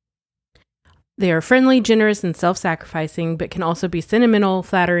 They are friendly, generous, and self-sacrificing, but can also be sentimental,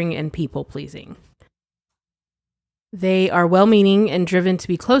 flattering, and people-pleasing. They are well-meaning and driven to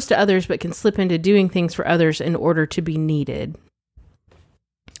be close to others, but can slip into doing things for others in order to be needed.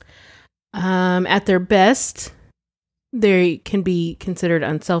 At their best, they can be considered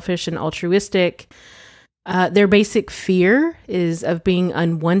unselfish and altruistic. Their basic fear is of being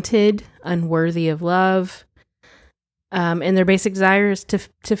unwanted, unworthy of love, and their basic desire is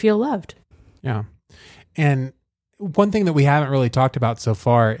to feel loved. Yeah. And one thing that we haven't really talked about so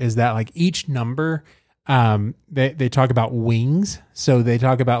far is that like each number, they talk about wings. So they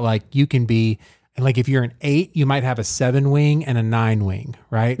talk about like you can be, and like if you're an 8, you might have a 7 wing and a 9 wing,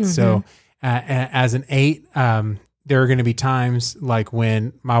 right? Mm-hmm. So as an 8, there are going to be times like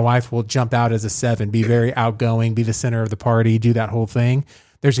when my wife will jump out as a 7, be very outgoing, be the center of the party, do that whole thing.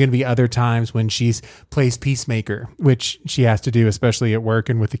 There's going to be other times when she's plays peacemaker, which she has to do, especially at work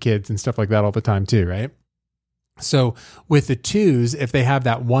and with the kids and stuff like that all the time too, right? So with the 2s, if they have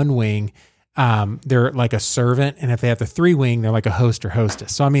that 1 wing, they're like a servant. And if they have the 3 wing, they're like a host or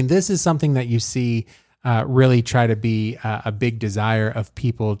hostess. So, I mean, this is something that you see really try to be a big desire of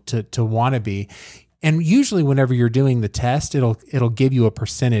people to want to be. And usually whenever you're doing the test, it'll give you a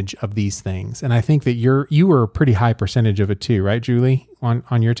percentage of these things. And I think that you were a pretty high percentage of it too, right, Julie,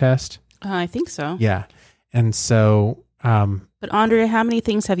 on your test? I think so. Yeah. And so... but Andrea, how many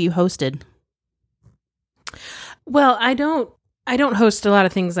things have you hosted? Well, I don't host a lot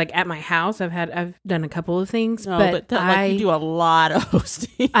of things like at my house. I've done a couple of things, you do a lot of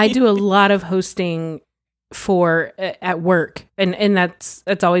hosting. I do a lot of hosting for at work, and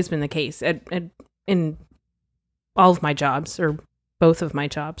that's always been the case in all of my jobs, or both of my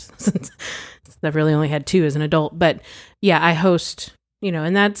jobs, since I've really only had 2 as an adult. But yeah, I host,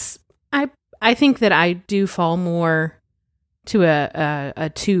 and that's I think that I do fall more to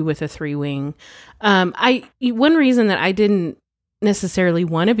a 2 with a 3 wing. One reason that I didn't necessarily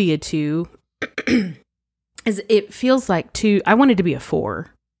want to be a 2 is it feels like 2. I wanted to be a 4.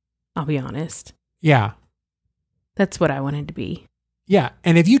 I'll be honest. Yeah. That's what I wanted to be. Yeah.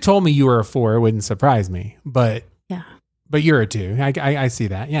 And if you told me you were a 4, it wouldn't surprise me, but yeah, but you're a 2. I see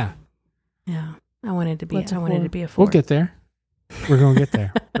that. Yeah. Yeah. I wanted to be a 4. We'll get there. We're going to get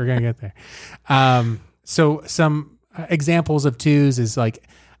there. We're going to get there. So some examples of 2s is like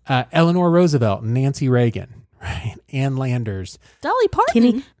Eleanor Roosevelt, Nancy Reagan, right? Ann Landers, Dolly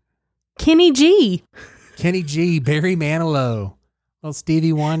Parton, Kenny G, Barry Manilow, well,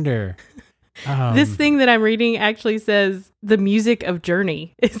 Stevie Wonder. This thing that I'm reading actually says the music of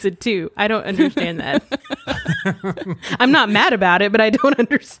Journey is a 2. I don't understand that. I'm not mad about it, but I don't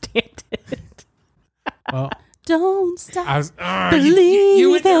understand it. Well, don't stop.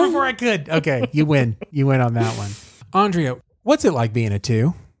 You went there before I could. Okay, you win. You win on that one. Andrea, what's it like being a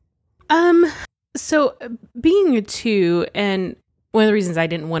 2? So being a 2, and one of the reasons I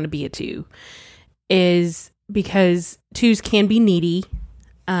didn't want to be a 2 is because 2s can be needy.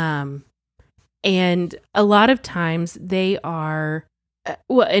 And a lot of times they are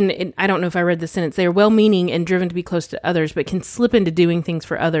well, and I don't know if I read the sentence. They are well-meaning and driven to be close to others, but can slip into doing things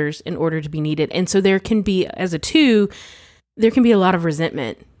for others in order to be needed. And so there can be, as a 2, there can be a lot of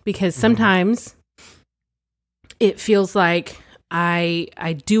resentment because sometimes it feels like I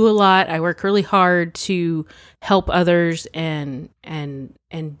do a lot. I work really hard to help others and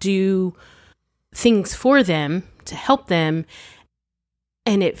do things for them to help them,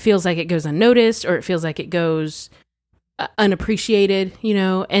 and it feels like it goes unnoticed, or it feels like it goes unappreciated,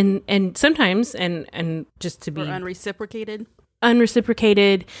 and sometimes and just to be unreciprocated.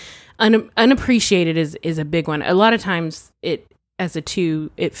 Unappreciated is a big one. A lot of times it, as a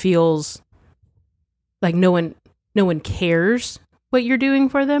 2, it feels like no one cares what you're doing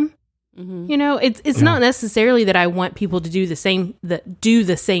for them. It's not necessarily that I want people to do the same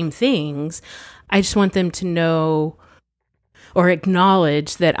things. I just want them to know or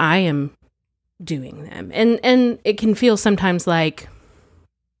acknowledge that I am doing them. And it can feel sometimes like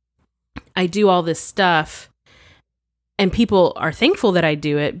I do all this stuff and people are thankful that I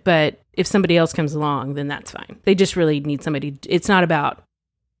do it, but if somebody else comes along, then that's fine. They just really need somebody. It's not about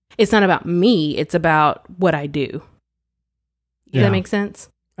me, it's about what I do. Does that make sense?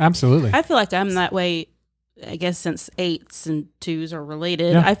 Absolutely. I feel like I'm that way, I guess, since 8s and 2s are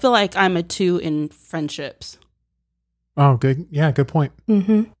related. Yeah. I feel like I'm a 2 in friendships. Oh, good. Yeah, good point.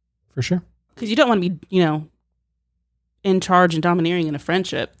 Mm-hmm. For sure. Because you don't want to be, in charge and domineering in a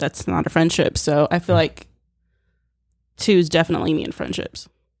friendship. That's not a friendship. So I feel like 2s definitely me in friendships.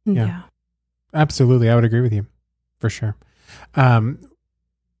 Yeah. Absolutely. I would agree with you. For sure.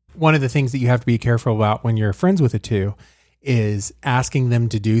 One of the things that you have to be careful about when you're friends with a 2 is asking them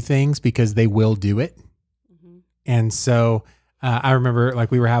to do things because they will do it. Mm-hmm. And so I remember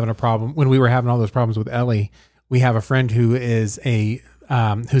like we were having a problem when we were having all those problems with Ellie. We have a friend who is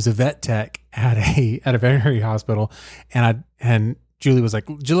who's a vet tech at a veterinary hospital. And Julie was like,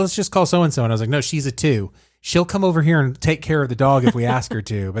 let's just call so-and-so. And I was like, no, she's a 2. She'll come over here and take care of the dog if we ask her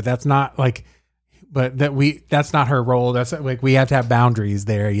to, but that's not like, that's not her role. That's like, we have to have boundaries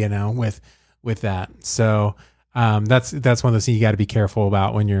there, with that. So, that's one of those things you got to be careful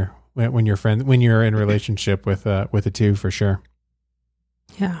about when you're in a relationship with a 2 for sure.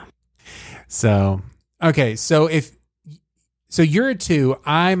 Yeah. So, okay. So you're a 2,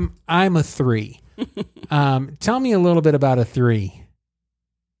 I'm a 3. Tell me a little bit about a 3.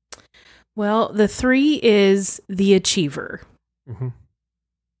 Well, the 3 is the achiever. Mm-hmm.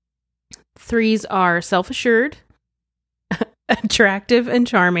 3s are self-assured, attractive, and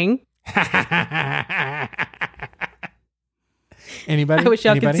charming. Anybody? I wish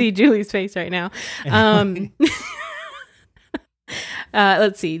y'all could see Julie's face right now.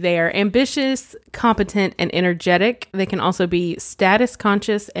 Let's see. They are ambitious, competent, and energetic. They can also be status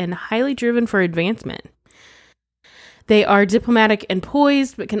conscious and highly driven for advancement. They are diplomatic and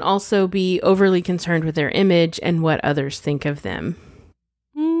poised, but can also be overly concerned with their image and what others think of them.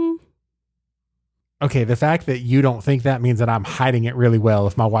 Okay, the fact that you don't think that means that I'm hiding it really well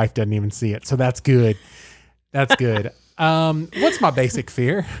if my wife doesn't even see it. So that's good. That's good. What's my basic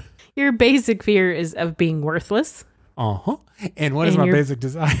fear? Your basic fear is of being worthless. Uh-huh. And what is my basic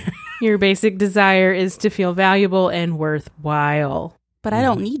desire? Your basic desire is to feel valuable and worthwhile. But I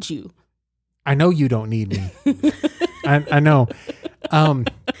don't need you. I know you don't need me. I know.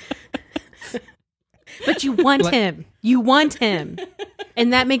 But you want him. You want him.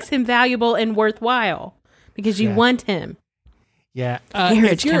 And that makes him valuable and worthwhile because you want him. Yeah.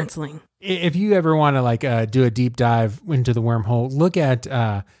 Marriage counseling. If you ever want to do a deep dive into the wormhole, look at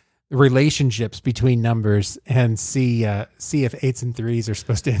relationships between numbers and see if 8s and 3s are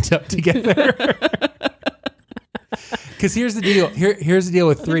supposed to end up together. Because here's the deal. Here's the deal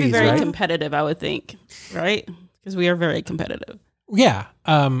with 3s. Very right? competitive, I would think. Right? Because we are very competitive. Yeah.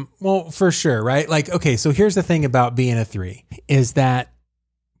 Well, for sure. Right. Like, okay. So here's the thing about being a 3 is that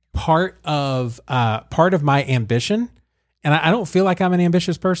part of my ambition, and I don't feel like I'm an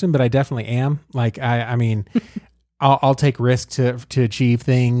ambitious person, but I definitely am. Like, I mean, I'll take risks to achieve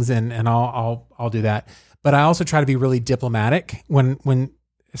things and I'll do that. But I also try to be really diplomatic when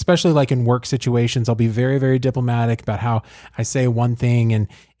especially like in work situations, I'll be very, very diplomatic about how I say one thing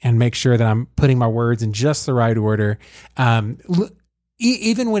and make sure that I'm putting my words in just the right order.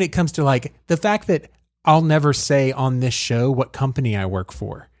 Even when it comes to like the fact that I'll never say on this show what company I work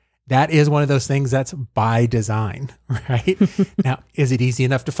for. That is one of those things that's by design, right? Now, is it easy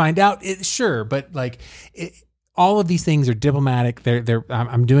enough to find out? Sure. But like all of these things are diplomatic.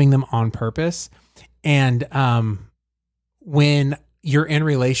 I'm doing them on purpose. And when you're in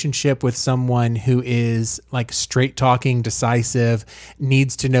relationship with someone who is like straight talking, decisive,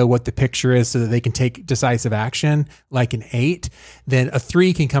 needs to know what the picture is so that they can take decisive action, like an 8, then a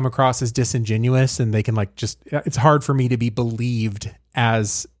 3 can come across as disingenuous, and they can like it's hard for me to be believed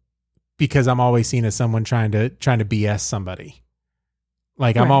because I'm always seen as someone trying to BS somebody.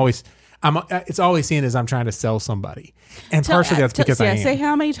 Like Right. it's always seen as I'm trying to sell somebody. And partially that's because I am. Say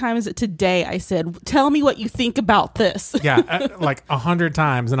how many times today I said, tell me what you think about this. Yeah, like 100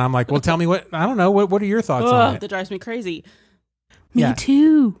 times. And I'm like, well, tell me I don't know. What are your thoughts on it? That drives me crazy. Me Yeah.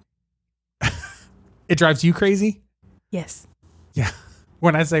 too. It drives you crazy? Yes. Yeah.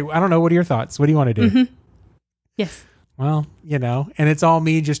 When I say, I don't know, what are your thoughts? What do you want to do? Mm-hmm. Yes. Well, and it's all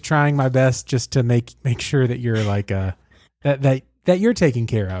me just trying my best just to make sure that you're like, that you're taken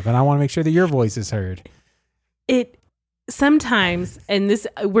care of. And I want to make sure that your voice is heard. It sometimes, and this,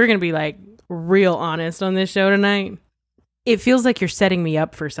 we're going to be like real honest on this show tonight. It feels like you're setting me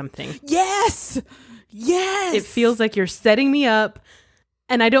up for something. Yes. It feels like you're setting me up,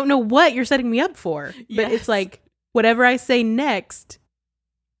 and I don't know what you're setting me up for. But Yes. it's like, whatever I say next,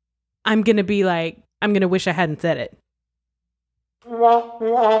 I'm going to be like, I'm going to wish I hadn't said it.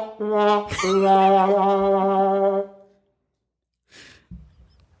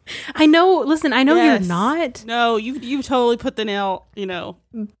 I know, listen, I know Yes. you're not, No, you've totally put the nail,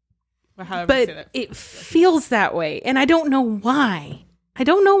 or however you say but that. it feels that way. And I don't know why.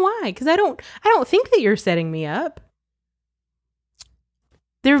 Because I don't think that you're setting me up.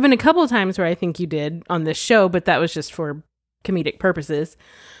 There have been a couple of times where I think you did on this show, but that was just for comedic purposes.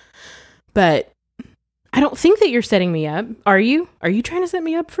 But I don't think that you're setting me up. Are you? Are you trying to set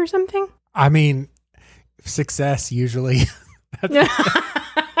me up for something? I mean, success usually.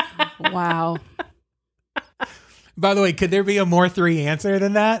 Wow. By the way, could there be a more 3 answer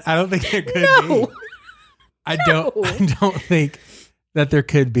than that? I don't think there could No. be. I don't think that there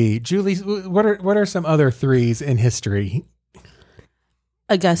could be. Julie, what are some other 3s in history?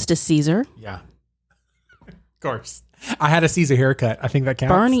 Augustus Caesar. Yeah. Of course. I had a Caesar haircut. I think that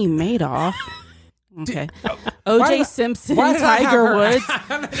counts. Bernie Madoff. Okay. Why O.J. did I- Simpson. why did I have Tiger her- Woods.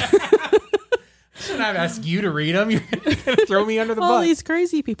 Shouldn't I ask you to read them? You're going to throw me under the All bus. these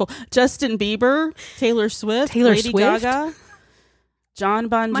crazy people. Justin Bieber. Taylor Swift. Taylor Lady Swift? Gaga. John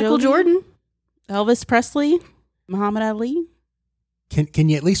Bon Jovi. Michael Jordan? Elvis Presley. Muhammad Ali. Can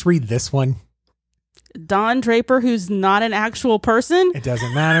you at least read this one? Don Draper, who's not an actual person. It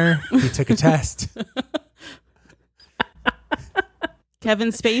doesn't matter. He took a test. Kevin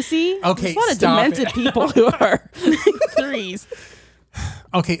Spacey. Okay, There's a lot of stop demented it. people who are 3s.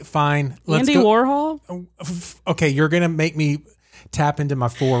 Okay, fine. Let's Andy go. Warhol. Okay, you're gonna make me tap into my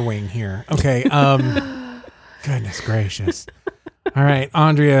 4-wing here. Okay. Goodness gracious. All right,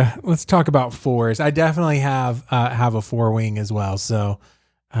 Andrea, let's talk about 4s. I definitely have a 4-wing as well. So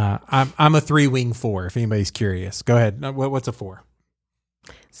I'm a 3-wing 4. If anybody's curious, go ahead. What's a 4?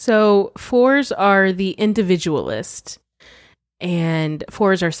 So 4s are the individualist. And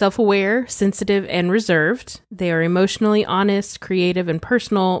 4s are self-aware, sensitive, and reserved. They are emotionally honest, creative, and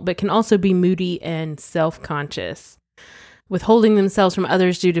personal, but can also be moody and self-conscious. Withholding themselves from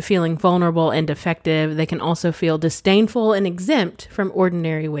others due to feeling vulnerable and defective, they can also feel disdainful and exempt from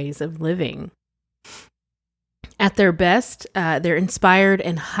ordinary ways of living. At their best, they're inspired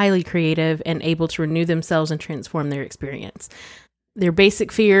and highly creative and able to renew themselves and transform their experience. Their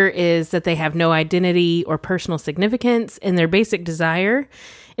basic fear is that they have no identity or personal significance, and their basic desire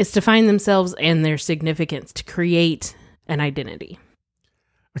is to find themselves and their significance, to create an identity.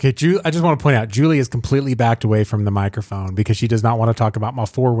 Okay, I just want to point out, Julie is completely backed away from the microphone because she does not want to talk about my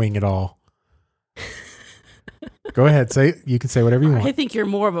 4-wing at all. Go ahead, you can say whatever you want. I think you're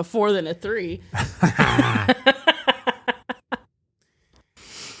more of a 4 than a 3.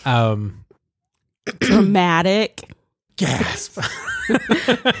 Dramatic. Gasp.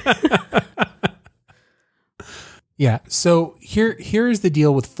 Yeah. So here's the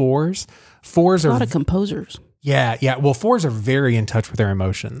deal with 4s. 4s A are lot of composers. yeah. Well, 4s are very in touch with their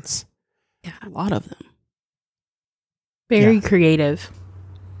emotions. Yeah, a lot of them. Very Yeah. creative.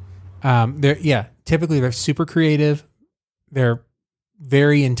 Typically they're super creative. They're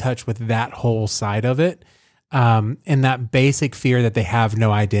very in touch with that whole side of it. And that basic fear that they have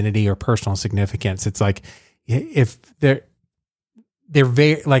no identity or personal significance. It's like if they're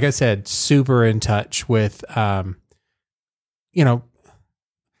very, like I said, super in touch with,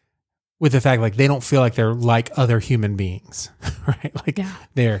 with the fact like they don't feel like they're like other human beings, right? Like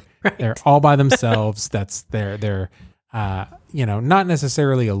they're all by themselves. That's they're not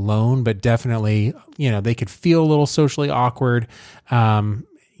necessarily alone, but definitely, they could feel a little socially awkward, and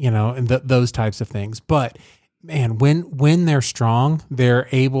those types of things. But man, when they're strong, they're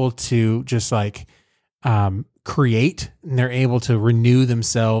able to just like create, and they're able to renew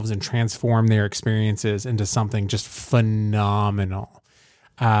themselves and transform their experiences into something just phenomenal.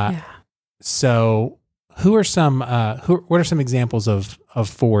 So who are some what are some examples of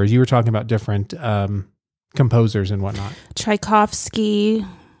fours? You were talking about different composers and whatnot. Tchaikovsky,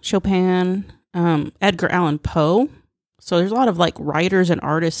 Chopin, Edgar Allan Poe. So there's a lot of like writers and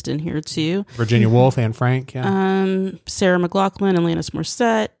artists in here too. Virginia Woolf, Anne Frank, yeah. Sarah McLachlan, Alanis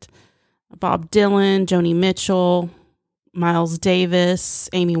Morissette, Bob Dylan, Joni Mitchell, Miles Davis,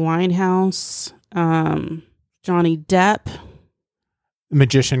 Amy Winehouse, Johnny Depp,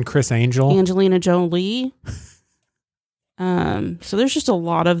 magician Chris Angel, Angelina Jolie. So there's just a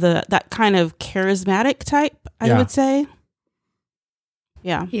lot of that kind of charismatic type, I would say.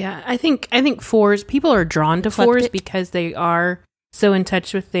 Yeah. Yeah. I think fours, people are drawn to fours because they are so in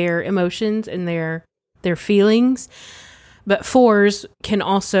touch with their emotions and their feelings. But fours can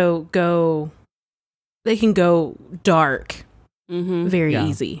also go dark very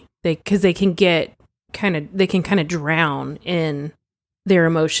easy. Because they can kind of drown in their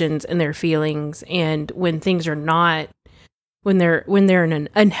emotions and their feelings. And when things are not, when they're in an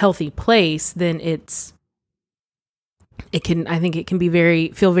unhealthy place, then I think it can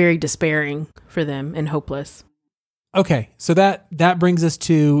be feel very despairing for them and hopeless. Okay, so that brings us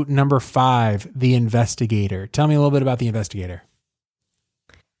to number 5, The Investigator. Tell me a little bit about The Investigator.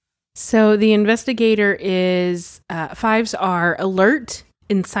 So The Investigator is, 5s are alert,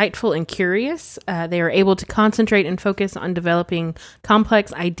 insightful, and curious. They are able to concentrate and focus on developing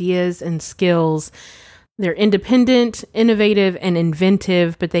complex ideas and skills. They're independent, innovative, and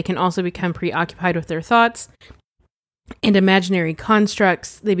inventive, but they can also become preoccupied with their thoughts and imaginary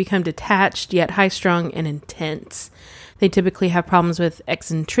constructs. They become detached, yet high-strung and intense. They typically have problems with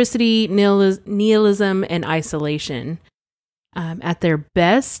eccentricity, nihilism, and isolation. At their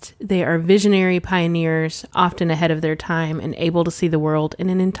best, they are visionary pioneers, often ahead of their time and able to see the world in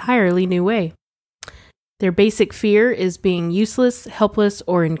an entirely new way. Their basic fear is being useless, helpless,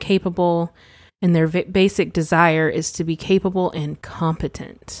 or incapable, and their basic desire is to be capable and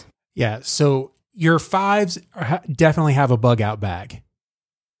competent. Yeah, so your 5s definitely have a bug out bag.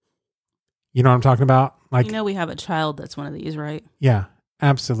 You know what I'm talking about? Like, we have a child that's one of these, right? Yeah,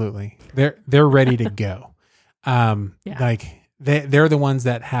 absolutely. They're ready to go. Like they're the ones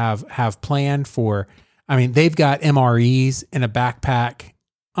that have planned for. I mean, they've got MREs in a backpack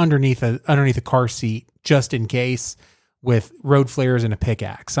underneath a car seat just in case, with road flares and a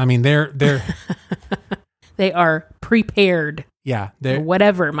pickaxe. I mean, they're they are prepared. Yeah,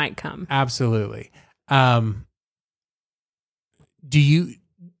 whatever might come. Absolutely.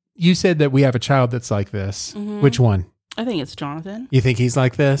 You said that we have a child that's like this. Mm-hmm. Which one? I think it's Jonathan. You think he's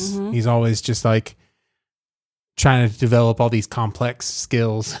like this? Mm-hmm. He's always just like trying to develop all these complex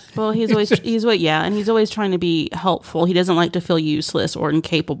skills. Well, he's always trying to be helpful. He doesn't like to feel useless or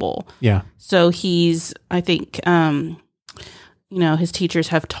incapable. Yeah. So I think, his teachers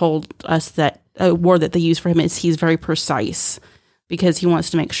have told us that a word that they use for him is he's very precise, because he wants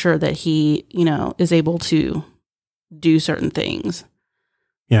to make sure that he, is able to do certain things.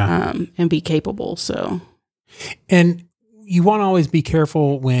 Yeah. And be capable. So. And you want to always be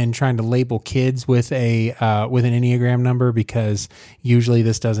careful when trying to label kids with an Enneagram number, because usually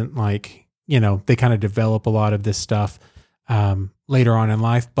this doesn't they kind of develop a lot of this stuff later on in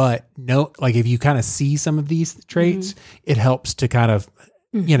life. But if you kind of see some of these traits, it helps to kind of,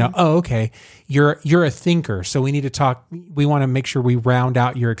 oh, okay, you're a thinker. So we need to talk. We want to make sure we round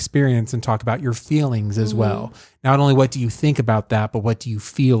out your experience and talk about your feelings as well. Not only what do you think about that, but what do you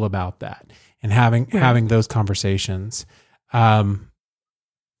feel about that, and having those conversations. And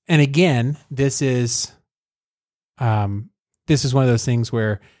again, this is one of those things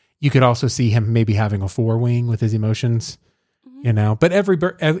where you could also see him maybe having a 4 wing with his emotions, but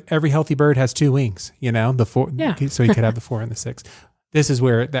every healthy bird has 2 wings, the 4, so he could have the 4 and the 6. This is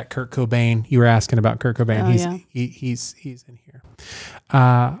where that Kurt Cobain, you were asking about Kurt Cobain. He's in here.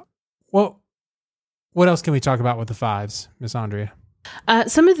 Well, what else can we talk about with the 5s, Miss Andrea?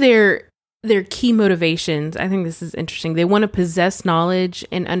 Some of their key motivations, I think this is interesting. They want to possess knowledge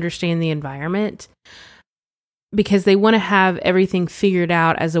and understand the environment because they want to have everything figured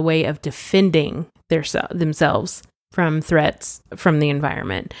out as a way of defending themselves from threats from the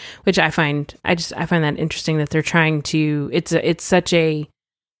environment, which I find that interesting that they're trying to, it's such a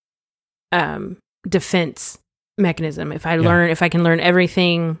defense mechanism. If I can learn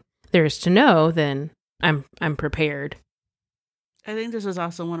everything there is to know, then I'm prepared. I think this is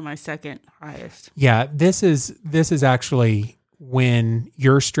also one of my second highest. Yeah, this is actually when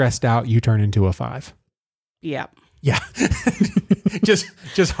you're stressed out, you turn into a 5. Yeah. Yeah. just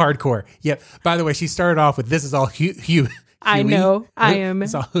hardcore. Yep. By the way, she started off with this is all Hugh. I know. I am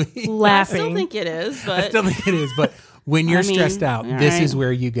It's all I laughing. still think it is, I but still think it is, but when you're I mean, stressed out, all this right. is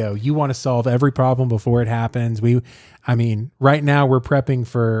where you go. You want to solve every problem before it happens. Right now we're prepping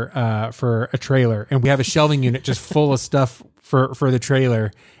for a trailer, and we have a shelving unit just full of stuff for the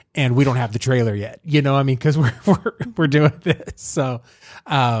trailer, and we don't have the trailer yet. You know, because we're doing this. So,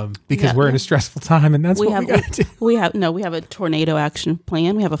 because Yeah. we're in a stressful time, and that's what we got to do. we have a tornado action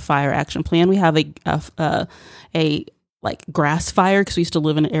plan. We have a fire action plan. We have a like grass fire, because we used to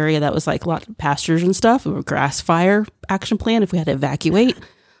live in an area that was like a lot of pastures and stuff. We have a grass fire action plan if we had to evacuate.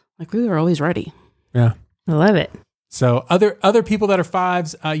 Like, we were always ready. Yeah. I love it. So other people that are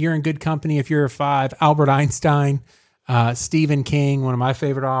fives, you're in good company if you're a 5. Albert Einstein, Stephen King, one of my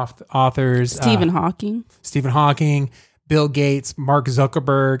favorite authors. Stephen Hawking. Bill Gates, Mark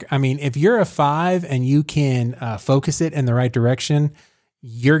Zuckerberg. If you're a 5 and you can focus it in the right direction,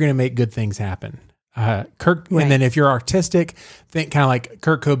 you're going to make good things happen. Right. And then if you're artistic, think kind of like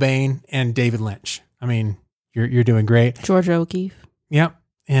Kurt Cobain and David Lynch. You're doing great. George O'Keefe. Yep.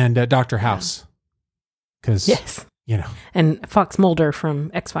 And Dr. House. Because, Yes. And Fox Mulder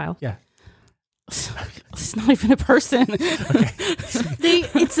from X-Files. Yeah. It's not even a person.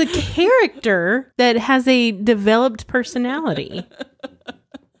 It's a character that has a developed personality.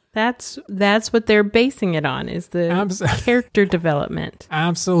 That's what they're basing it on, is the character development.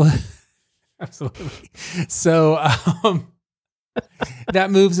 Absolutely. So that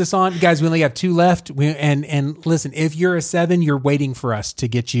moves us on. Guys, we only have 2 left. And listen, if you're a 7, you're waiting for us to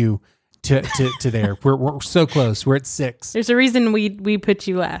get you to there. We're so close. We're at 6. There's a reason we put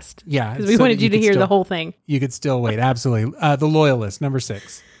you last. Yeah. Because we so wanted that you to could hear still- the whole thing. You could still wait. Absolutely. The Loyalist, number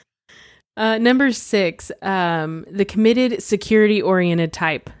 6. Number 6, the committed, security-oriented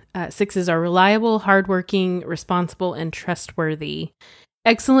type. 6s are reliable, hardworking, responsible, and trustworthy.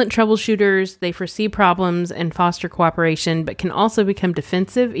 Excellent troubleshooters. They foresee problems and foster cooperation, but can also become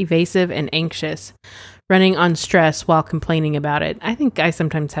defensive, evasive, and anxious, running on stress while complaining about it. I think I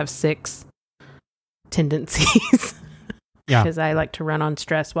sometimes have 6 tendencies. Yeah. Because I like to run on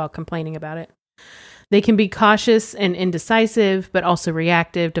stress while complaining about it. They can be cautious and indecisive, but also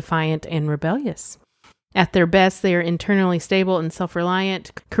reactive, defiant, and rebellious. At their best, they are internally stable and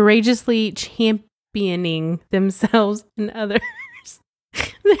self-reliant, courageously championing themselves and others.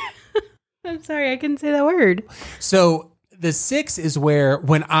 I'm sorry, I couldn't say that word. So the 6 is where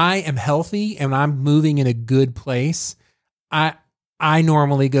when I am healthy and I'm moving in a good place, I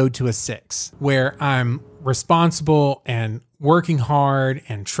normally go to a 6 where I'm responsible and working hard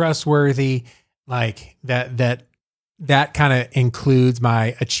and trustworthy. Like that kind of includes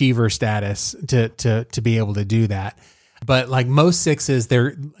my achiever status to be able to do that. But like most 6s,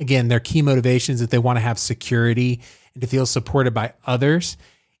 their key motivations is they want to have security and to feel supported by others.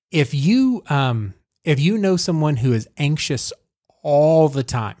 If you know someone who is anxious all the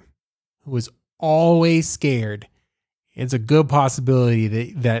time, who is always scared, it's a good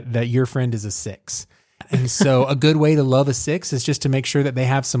possibility that your friend is a 6. And so a good way to love a 6 is just to make sure that they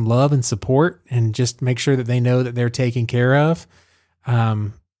have some love and support, and just make sure that they know that they're taken care of.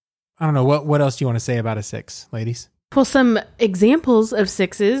 I don't know. What else do you want to say about a 6, ladies? Well, some examples of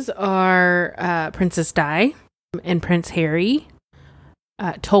 6s are Princess Di and Prince Harry.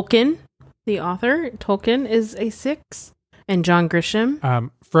 Tolkien, the author, Tolkien is a 6. And John Grisham.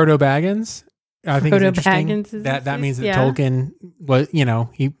 Frodo Baggins. I think Frodo it's interesting Baggins is that means that yeah. Tolkien was,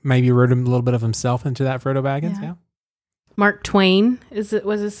 he maybe wrote a little bit of himself into that Frodo Baggins. Yeah. Mark Twain was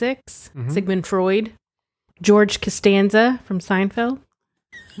a 6. Mhm. Sigmund Freud. George Costanza from Seinfeld.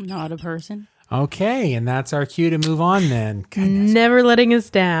 Not a person. Okay, and that's our cue to move on then. Goodness. Never letting us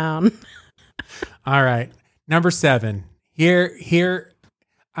down. All right, number 7. Here.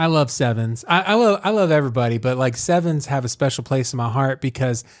 I love 7s. I love everybody, but like 7s have a special place in my heart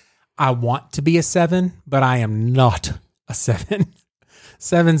because I want to be a 7, but I am not a 7.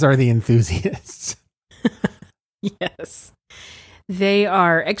 7s are the enthusiasts. Yes. They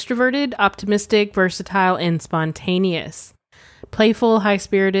are extroverted, optimistic, versatile, and spontaneous. Playful,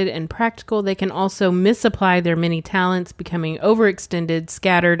 high-spirited, and practical, they can also misapply their many talents, becoming overextended,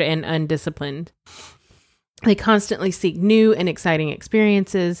 scattered, and undisciplined. They constantly seek new and exciting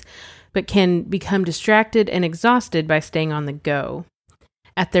experiences, but can become distracted and exhausted by staying on the go.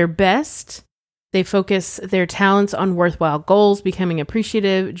 At their best, they focus their talents on worthwhile goals, becoming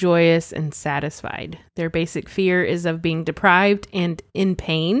appreciative, joyous, and satisfied. Their basic fear is of being deprived and in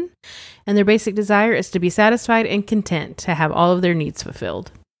pain, and their basic desire is to be satisfied and content, to have all of their needs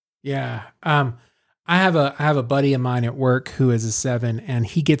fulfilled. Yeah. I have a buddy of mine at work who is a 7, and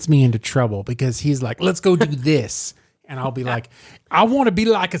he gets me into trouble because he's like, let's go do this. And I'll be like, I want to be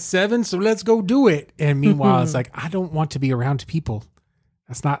like a 7, so let's go do it. And meanwhile, it's like, I don't want to be around people.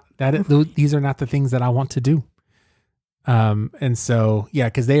 These are not the things that I want to do. And so, yeah,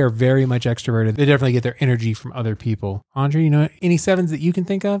 because they are very much extroverted. They definitely get their energy from other people. Andre, any 7s that you can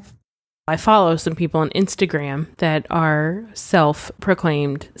think of? I follow some people on Instagram that are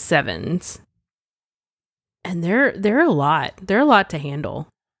self-proclaimed 7s. And they're a lot. They're a lot to handle.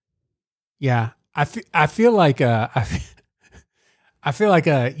 Yeah. I feel like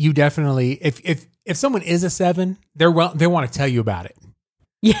you definitely, if someone is a 7, they want to tell you about it.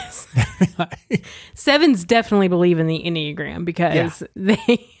 Yes. 7s definitely believe in the Enneagram because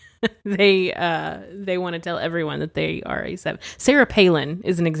they want to tell everyone that they are a 7. Sarah Palin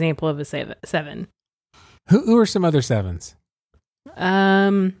is an example of a 7. Who are some other 7s?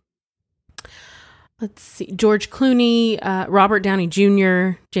 Let's see. George Clooney, Robert Downey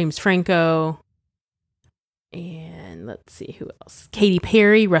Jr., James Franco, and let's see who else. Katy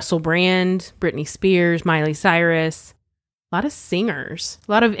Perry, Russell Brand, Britney Spears, Miley Cyrus. A lot of singers,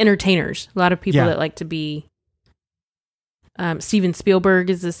 a lot of entertainers, a lot of people that like to be. Steven Spielberg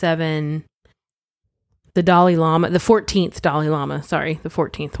is a 7. The Dalai Lama, the 14th Dalai Lama, sorry, the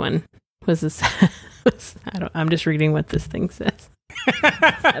 14th one was a 7. I'm just reading what this thing says.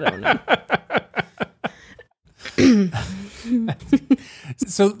 I don't know.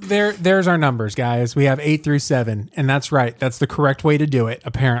 So there's our numbers, guys. We have 8 through 7, and that's right. That's the correct way to do it.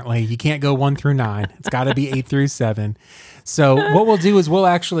 Apparently, you can't go 1 through 9. It's got to be 8 through 7. So what we'll do is we'll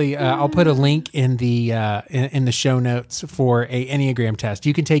actually I'll put a link in the in the show notes for a Enneagram test.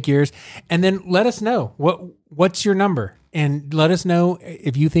 You can take yours, and then let us know what's your number, and let us know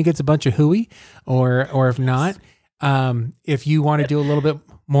if you think it's a bunch of hooey or if not. If you want to do a little bit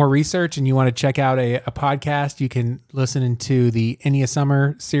more research and you want to check out a podcast, you can listen into the Ennea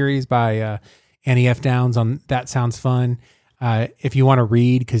Summer series by Annie F. Downs on That Sounds Fun. If you want to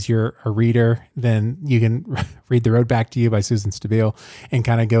read, because you're a reader, then you can read The Road Back to You by Susan Stabile and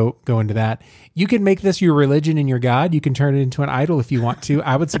kind of go into that. You can make this your religion and your God. You can turn it into an idol if you want to.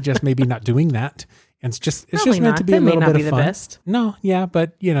 I would suggest maybe not doing that. And it's just meant to be a little bit of fun. Best. No, yeah,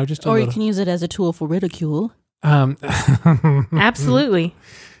 but just a or little. You can use it as a tool for ridicule. Absolutely.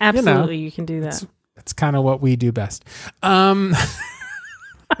 You can do that. That's kind of what we do best. And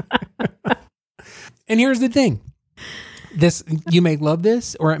here's the thing. You may love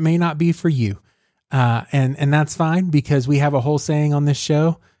this or it may not be for you. And that's fine because we have a whole saying on this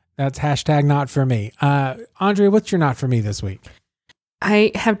show. That's hashtag not for me. Andre, what's your not for me this week?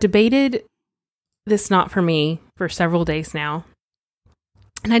 I have debated this not for me for several days now.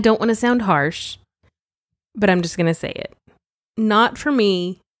 And I don't want to sound harsh, but I'm just going to say it. Not for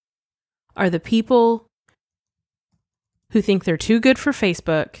me are the people who think they're too good for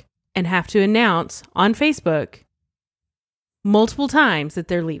Facebook and have to announce on Facebook multiple times that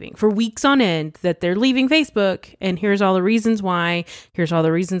they're leaving for weeks on end, that they're leaving Facebook. And here's all the reasons why. Here's all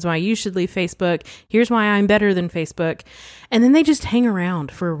the reasons why you should leave Facebook. Here's why I'm better than Facebook. And then they just hang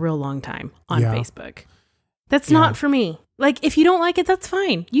around for a real long time on Facebook. That's not for me. Like, if you don't like it, that's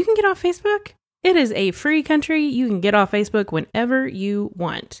fine. You can get off Facebook. It is a free country. You can get off Facebook whenever you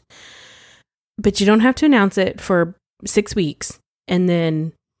want. But you don't have to announce it for 6 weeks and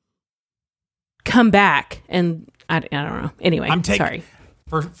then come back and I don't know. Anyway, sorry.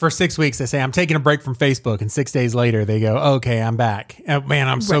 For 6 weeks, they say, I'm taking a break from Facebook. And 6 days later, they go, okay, I'm back. Oh, man,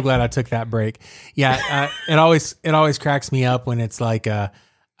 I'm so glad I took that break. Yeah, it always cracks me up when it's like,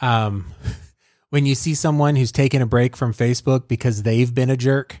 when you see someone who's taking a break from Facebook because they've been a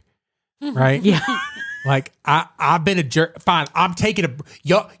jerk, right? Yeah. Like, I've been a jerk. Fine, I'm taking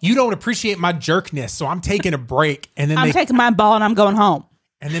you don't appreciate my jerkness, so I'm taking a break. And then I'm taking my ball and I'm going home.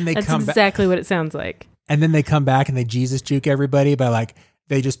 And then That's exactly what it sounds like. And then they come back and they Jesus juke everybody by like,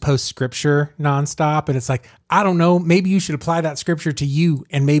 they just post scripture nonstop. And it's like, I don't know, maybe you should apply that scripture to you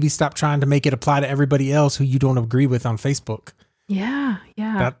and maybe stop trying to make it apply to everybody else who you don't agree with on Facebook. Yeah.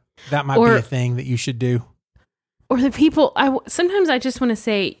 Yeah. That might be a thing that you should do. Or the people, sometimes I just want to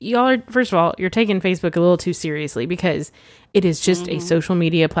say, y'all are, first of all, you're taking Facebook a little too seriously because it is just a social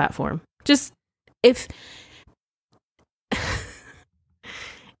media platform. Just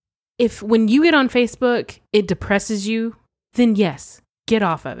if when you get on Facebook, it depresses you, then yes, get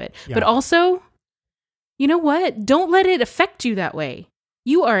off of it. Yeah. But also, you know what? Don't let it affect you that way.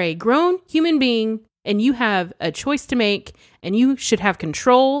 You are a grown human being and you have a choice to make and you should have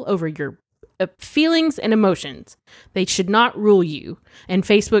control over your feelings and emotions. They should not rule you and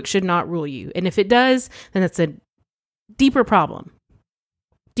Facebook should not rule you. And if it does, then that's a deeper problem.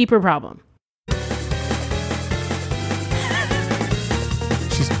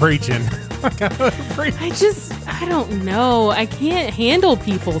 preaching. I don't know. I can't handle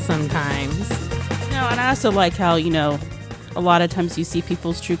people sometimes. No, and I also like how, a lot of times you see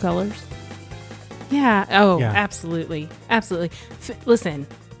people's true colors. Yeah. Oh, Yeah. absolutely. Absolutely. Listen,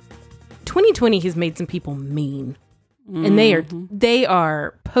 2020 has made some people mean. And they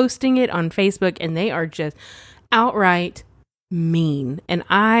are posting it on Facebook, and they are just outright mean. And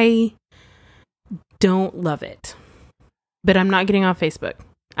I don't love it. But I'm not getting off Facebook.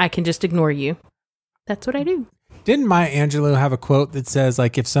 I can just ignore you. That's what I do. Didn't Maya Angelou have a quote that says,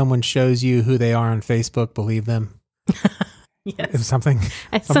 like, if someone shows you who they are on Facebook, believe them? Yes. It was something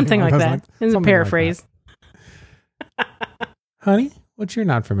Something like that. It's a paraphrase. Honey, what's your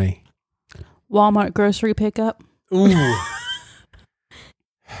not for me? Walmart grocery pickup. Ooh.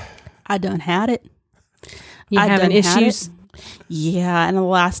 I done had it. You I having done had issues? it. Yeah, and the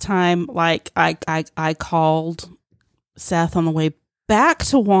last time, like, I called Seth on the way back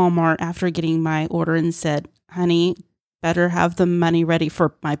to Walmart after getting my order and said, honey, better have the money ready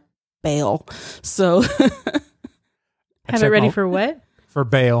for my bail. So Have it ready for what? For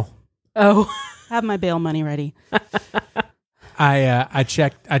bail. Oh. have my bail money ready. I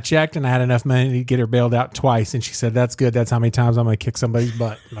checked and I had enough money to get her bailed out twice. And she said, that's good. That's how many times I'm going to kick somebody's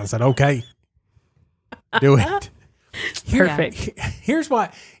butt. And I said, okay, do it. Perfect. Here's why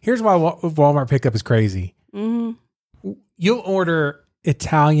Walmart pickup is crazy. Mm-hmm. You'll order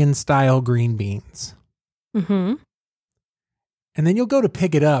Italian style green beans. Mm-hmm. And then you'll go to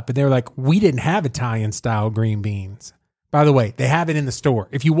pick it up and they're like, we didn't have Italian style green beans. By the way, they have it in the store.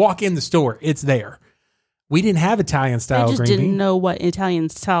 If you walk in the store, it's there. We didn't have Italian style green beans. I just didn't know what Italian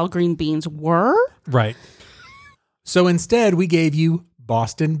style green beans were. Right. So instead, we gave you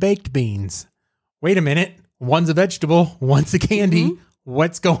Boston baked beans. Wait a minute. One's a vegetable, one's a candy. Mm-hmm.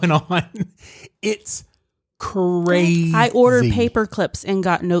 What's going on? It's crazy. I ordered paper clips and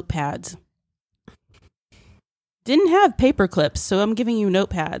got notepads. Didn't have paper clips, so I'm giving you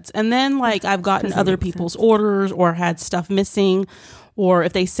notepads. And then, like, I've gotten Doesn't other make people's sense. orders or had stuff missing. Or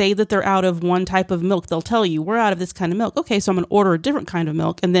if they say that they're out of one type of milk, they'll tell you, we're out of this kind of milk. Okay, so I'm going to order a different kind of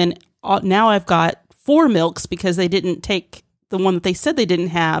milk. And then now I've got 4 milks because they didn't take the one that they said they didn't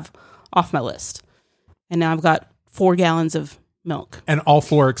have off my list. And now I've got 4 gallons of milk. And all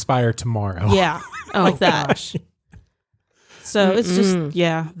 4 expire tomorrow. Yeah, like that. Gosh. So it's just,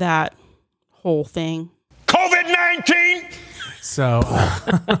 that whole thing. COVID-19! So,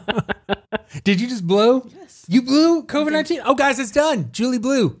 did you just blow? Yes. You blew COVID-19? Oh, guys, it's done. Julie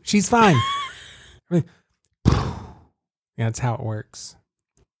blew. She's fine. I mean, yeah, that's how it works.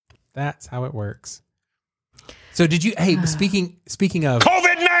 That's how it works. So did you, hey, speaking of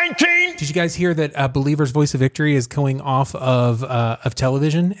COVID-19! Did you guys hear that Believer's Voice of Victory is going off of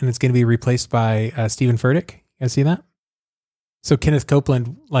television and it's going to be replaced by Stephen Furtick? You guys see that? So Kenneth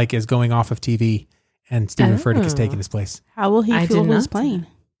Copeland is going off of TV and Stephen Furtick is taking his place. How will he fuel his plane?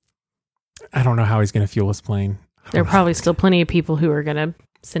 I don't know how he's going to fuel his plane. There are probably still plenty of people who are going to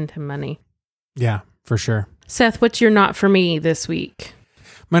send him money. Yeah, for sure. Seth, what's your not for me this week?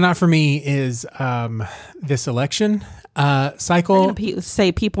 My not for me is this election cycle. I'm going to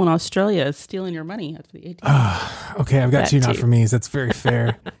say people in Australia is stealing your money after the ATM. Okay, I've got That 2 not too. for me's. That's very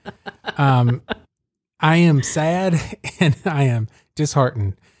fair. I am sad and I am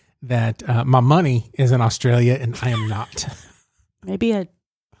disheartened that my money is in Australia and I am not. Maybe a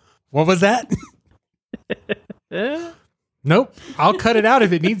What was that? Nope. I'll cut it out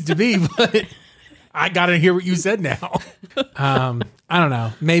if it needs to be, but I got to hear what you said now. I don't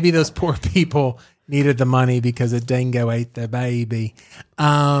know. Maybe those poor people needed the money because a dingo ate the baby.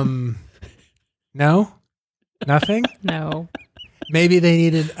 No? Nothing? No. Maybe they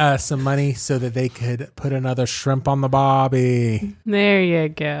needed some money so that they could put another shrimp on the bobby. There you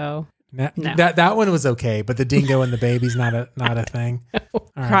go. No. No. That one was okay, but the dingo and the baby's not a thing. All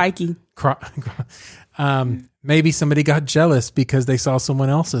right. crikey. Maybe somebody got jealous because they saw someone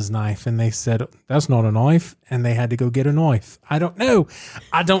else's knife and they said, that's not a knife. And they had to go get a knife. I don't know.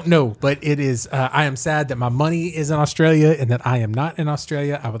 But it is, I am sad that my money is in Australia and that I am not in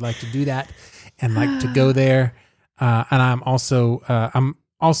Australia. I would like to do that and like to go there. And I'm also,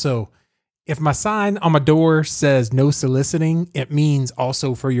 if my sign on my door says no soliciting, it means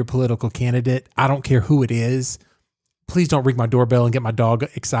also for your political candidate. I don't care who it is. Please don't ring my doorbell and get my dog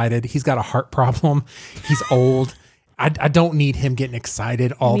excited. He's got a heart problem. He's old. I don't need him getting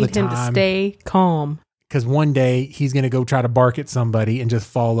excited all the time. Need him to stay calm. Because one day he's going to go try to bark at somebody and just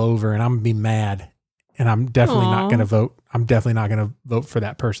fall over and I'm going to be mad. And I'm definitely not going to vote. I'm definitely not going to vote for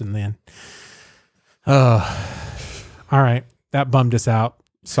that person then. All right. That bummed us out.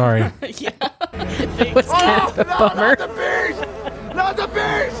 Sorry. That was kind of a bummer. not the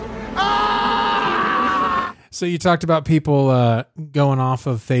bears! So you talked about people going off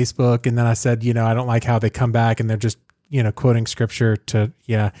of Facebook, and then I said, I don't like how they come back and they're just, quoting scripture to,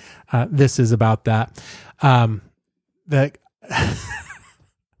 this is about that.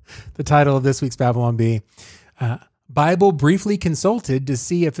 The title of this week's Babylon Bee, Bible briefly consulted to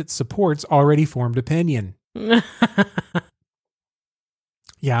see if it supports already formed opinion.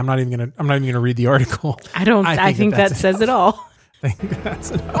 Yeah, I'm not even gonna read the article. I think that says it all.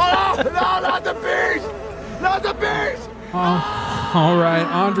 Oh, no, not the bears! Not the bears! Oh, all right,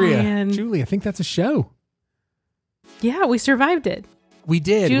 Andrea, man. Julie, I think that's a show. Yeah, we survived it. We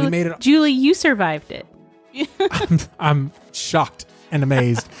did. Julie, we made it. Julie, you survived it. I'm shocked and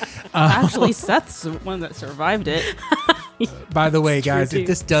amazed. Actually, Seth's the one that survived it. By the way, guys, true, if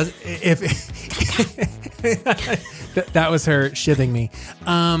this does, if that was her shivving me.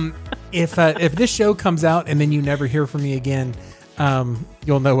 If this show comes out and then you never hear from me again,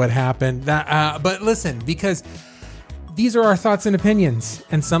 you'll know what happened. But listen, because these are our thoughts and opinions,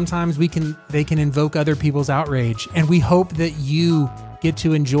 and sometimes they can invoke other people's outrage, and we hope that you get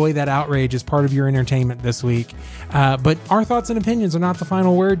to enjoy that outrage as part of your entertainment this week. But our thoughts and opinions are not the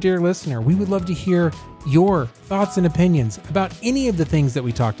final word, dear listener. We would love to hear your thoughts and opinions about any of the things that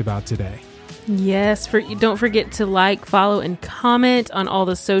we talked about today. Yes, don't forget to like, follow, and comment on all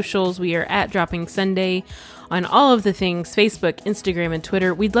the socials. We are at Dropping Sunday on all of the things, Facebook, Instagram, and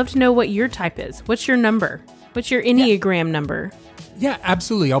Twitter. We'd love to know what your type is. What's your number? What's your Enneagram number? Yeah,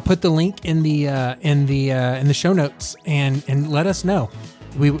 absolutely. I'll put the link in the show notes and let us know.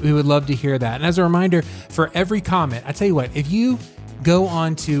 We would love to hear that. And as a reminder, for every comment, I tell you what, if you go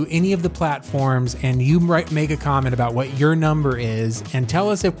onto any of the platforms and you make a comment about what your number is and tell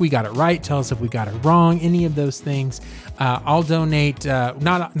us if we got it right, tell us if we got it wrong, any of those things, I'll donate.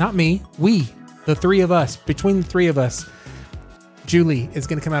 Not me. We, the three of us, between the three of us, Julie is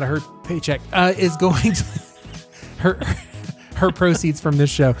going to come out of her paycheck. Is going to her proceeds from this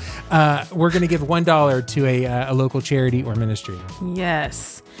show. We're going to give $1 to a local charity or ministry.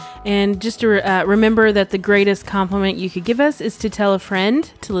 Yes. And just to remember that the greatest compliment you could give us is to tell a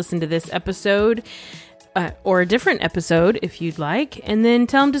friend to listen to this episode or a different episode if you'd like, and then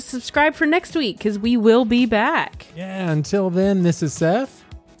tell them to subscribe for next week because we will be back. Yeah, until then, this is Seth.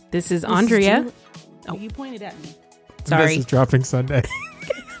 This is Andrea. You pointed at me. Sorry. This is Dropping Sunday.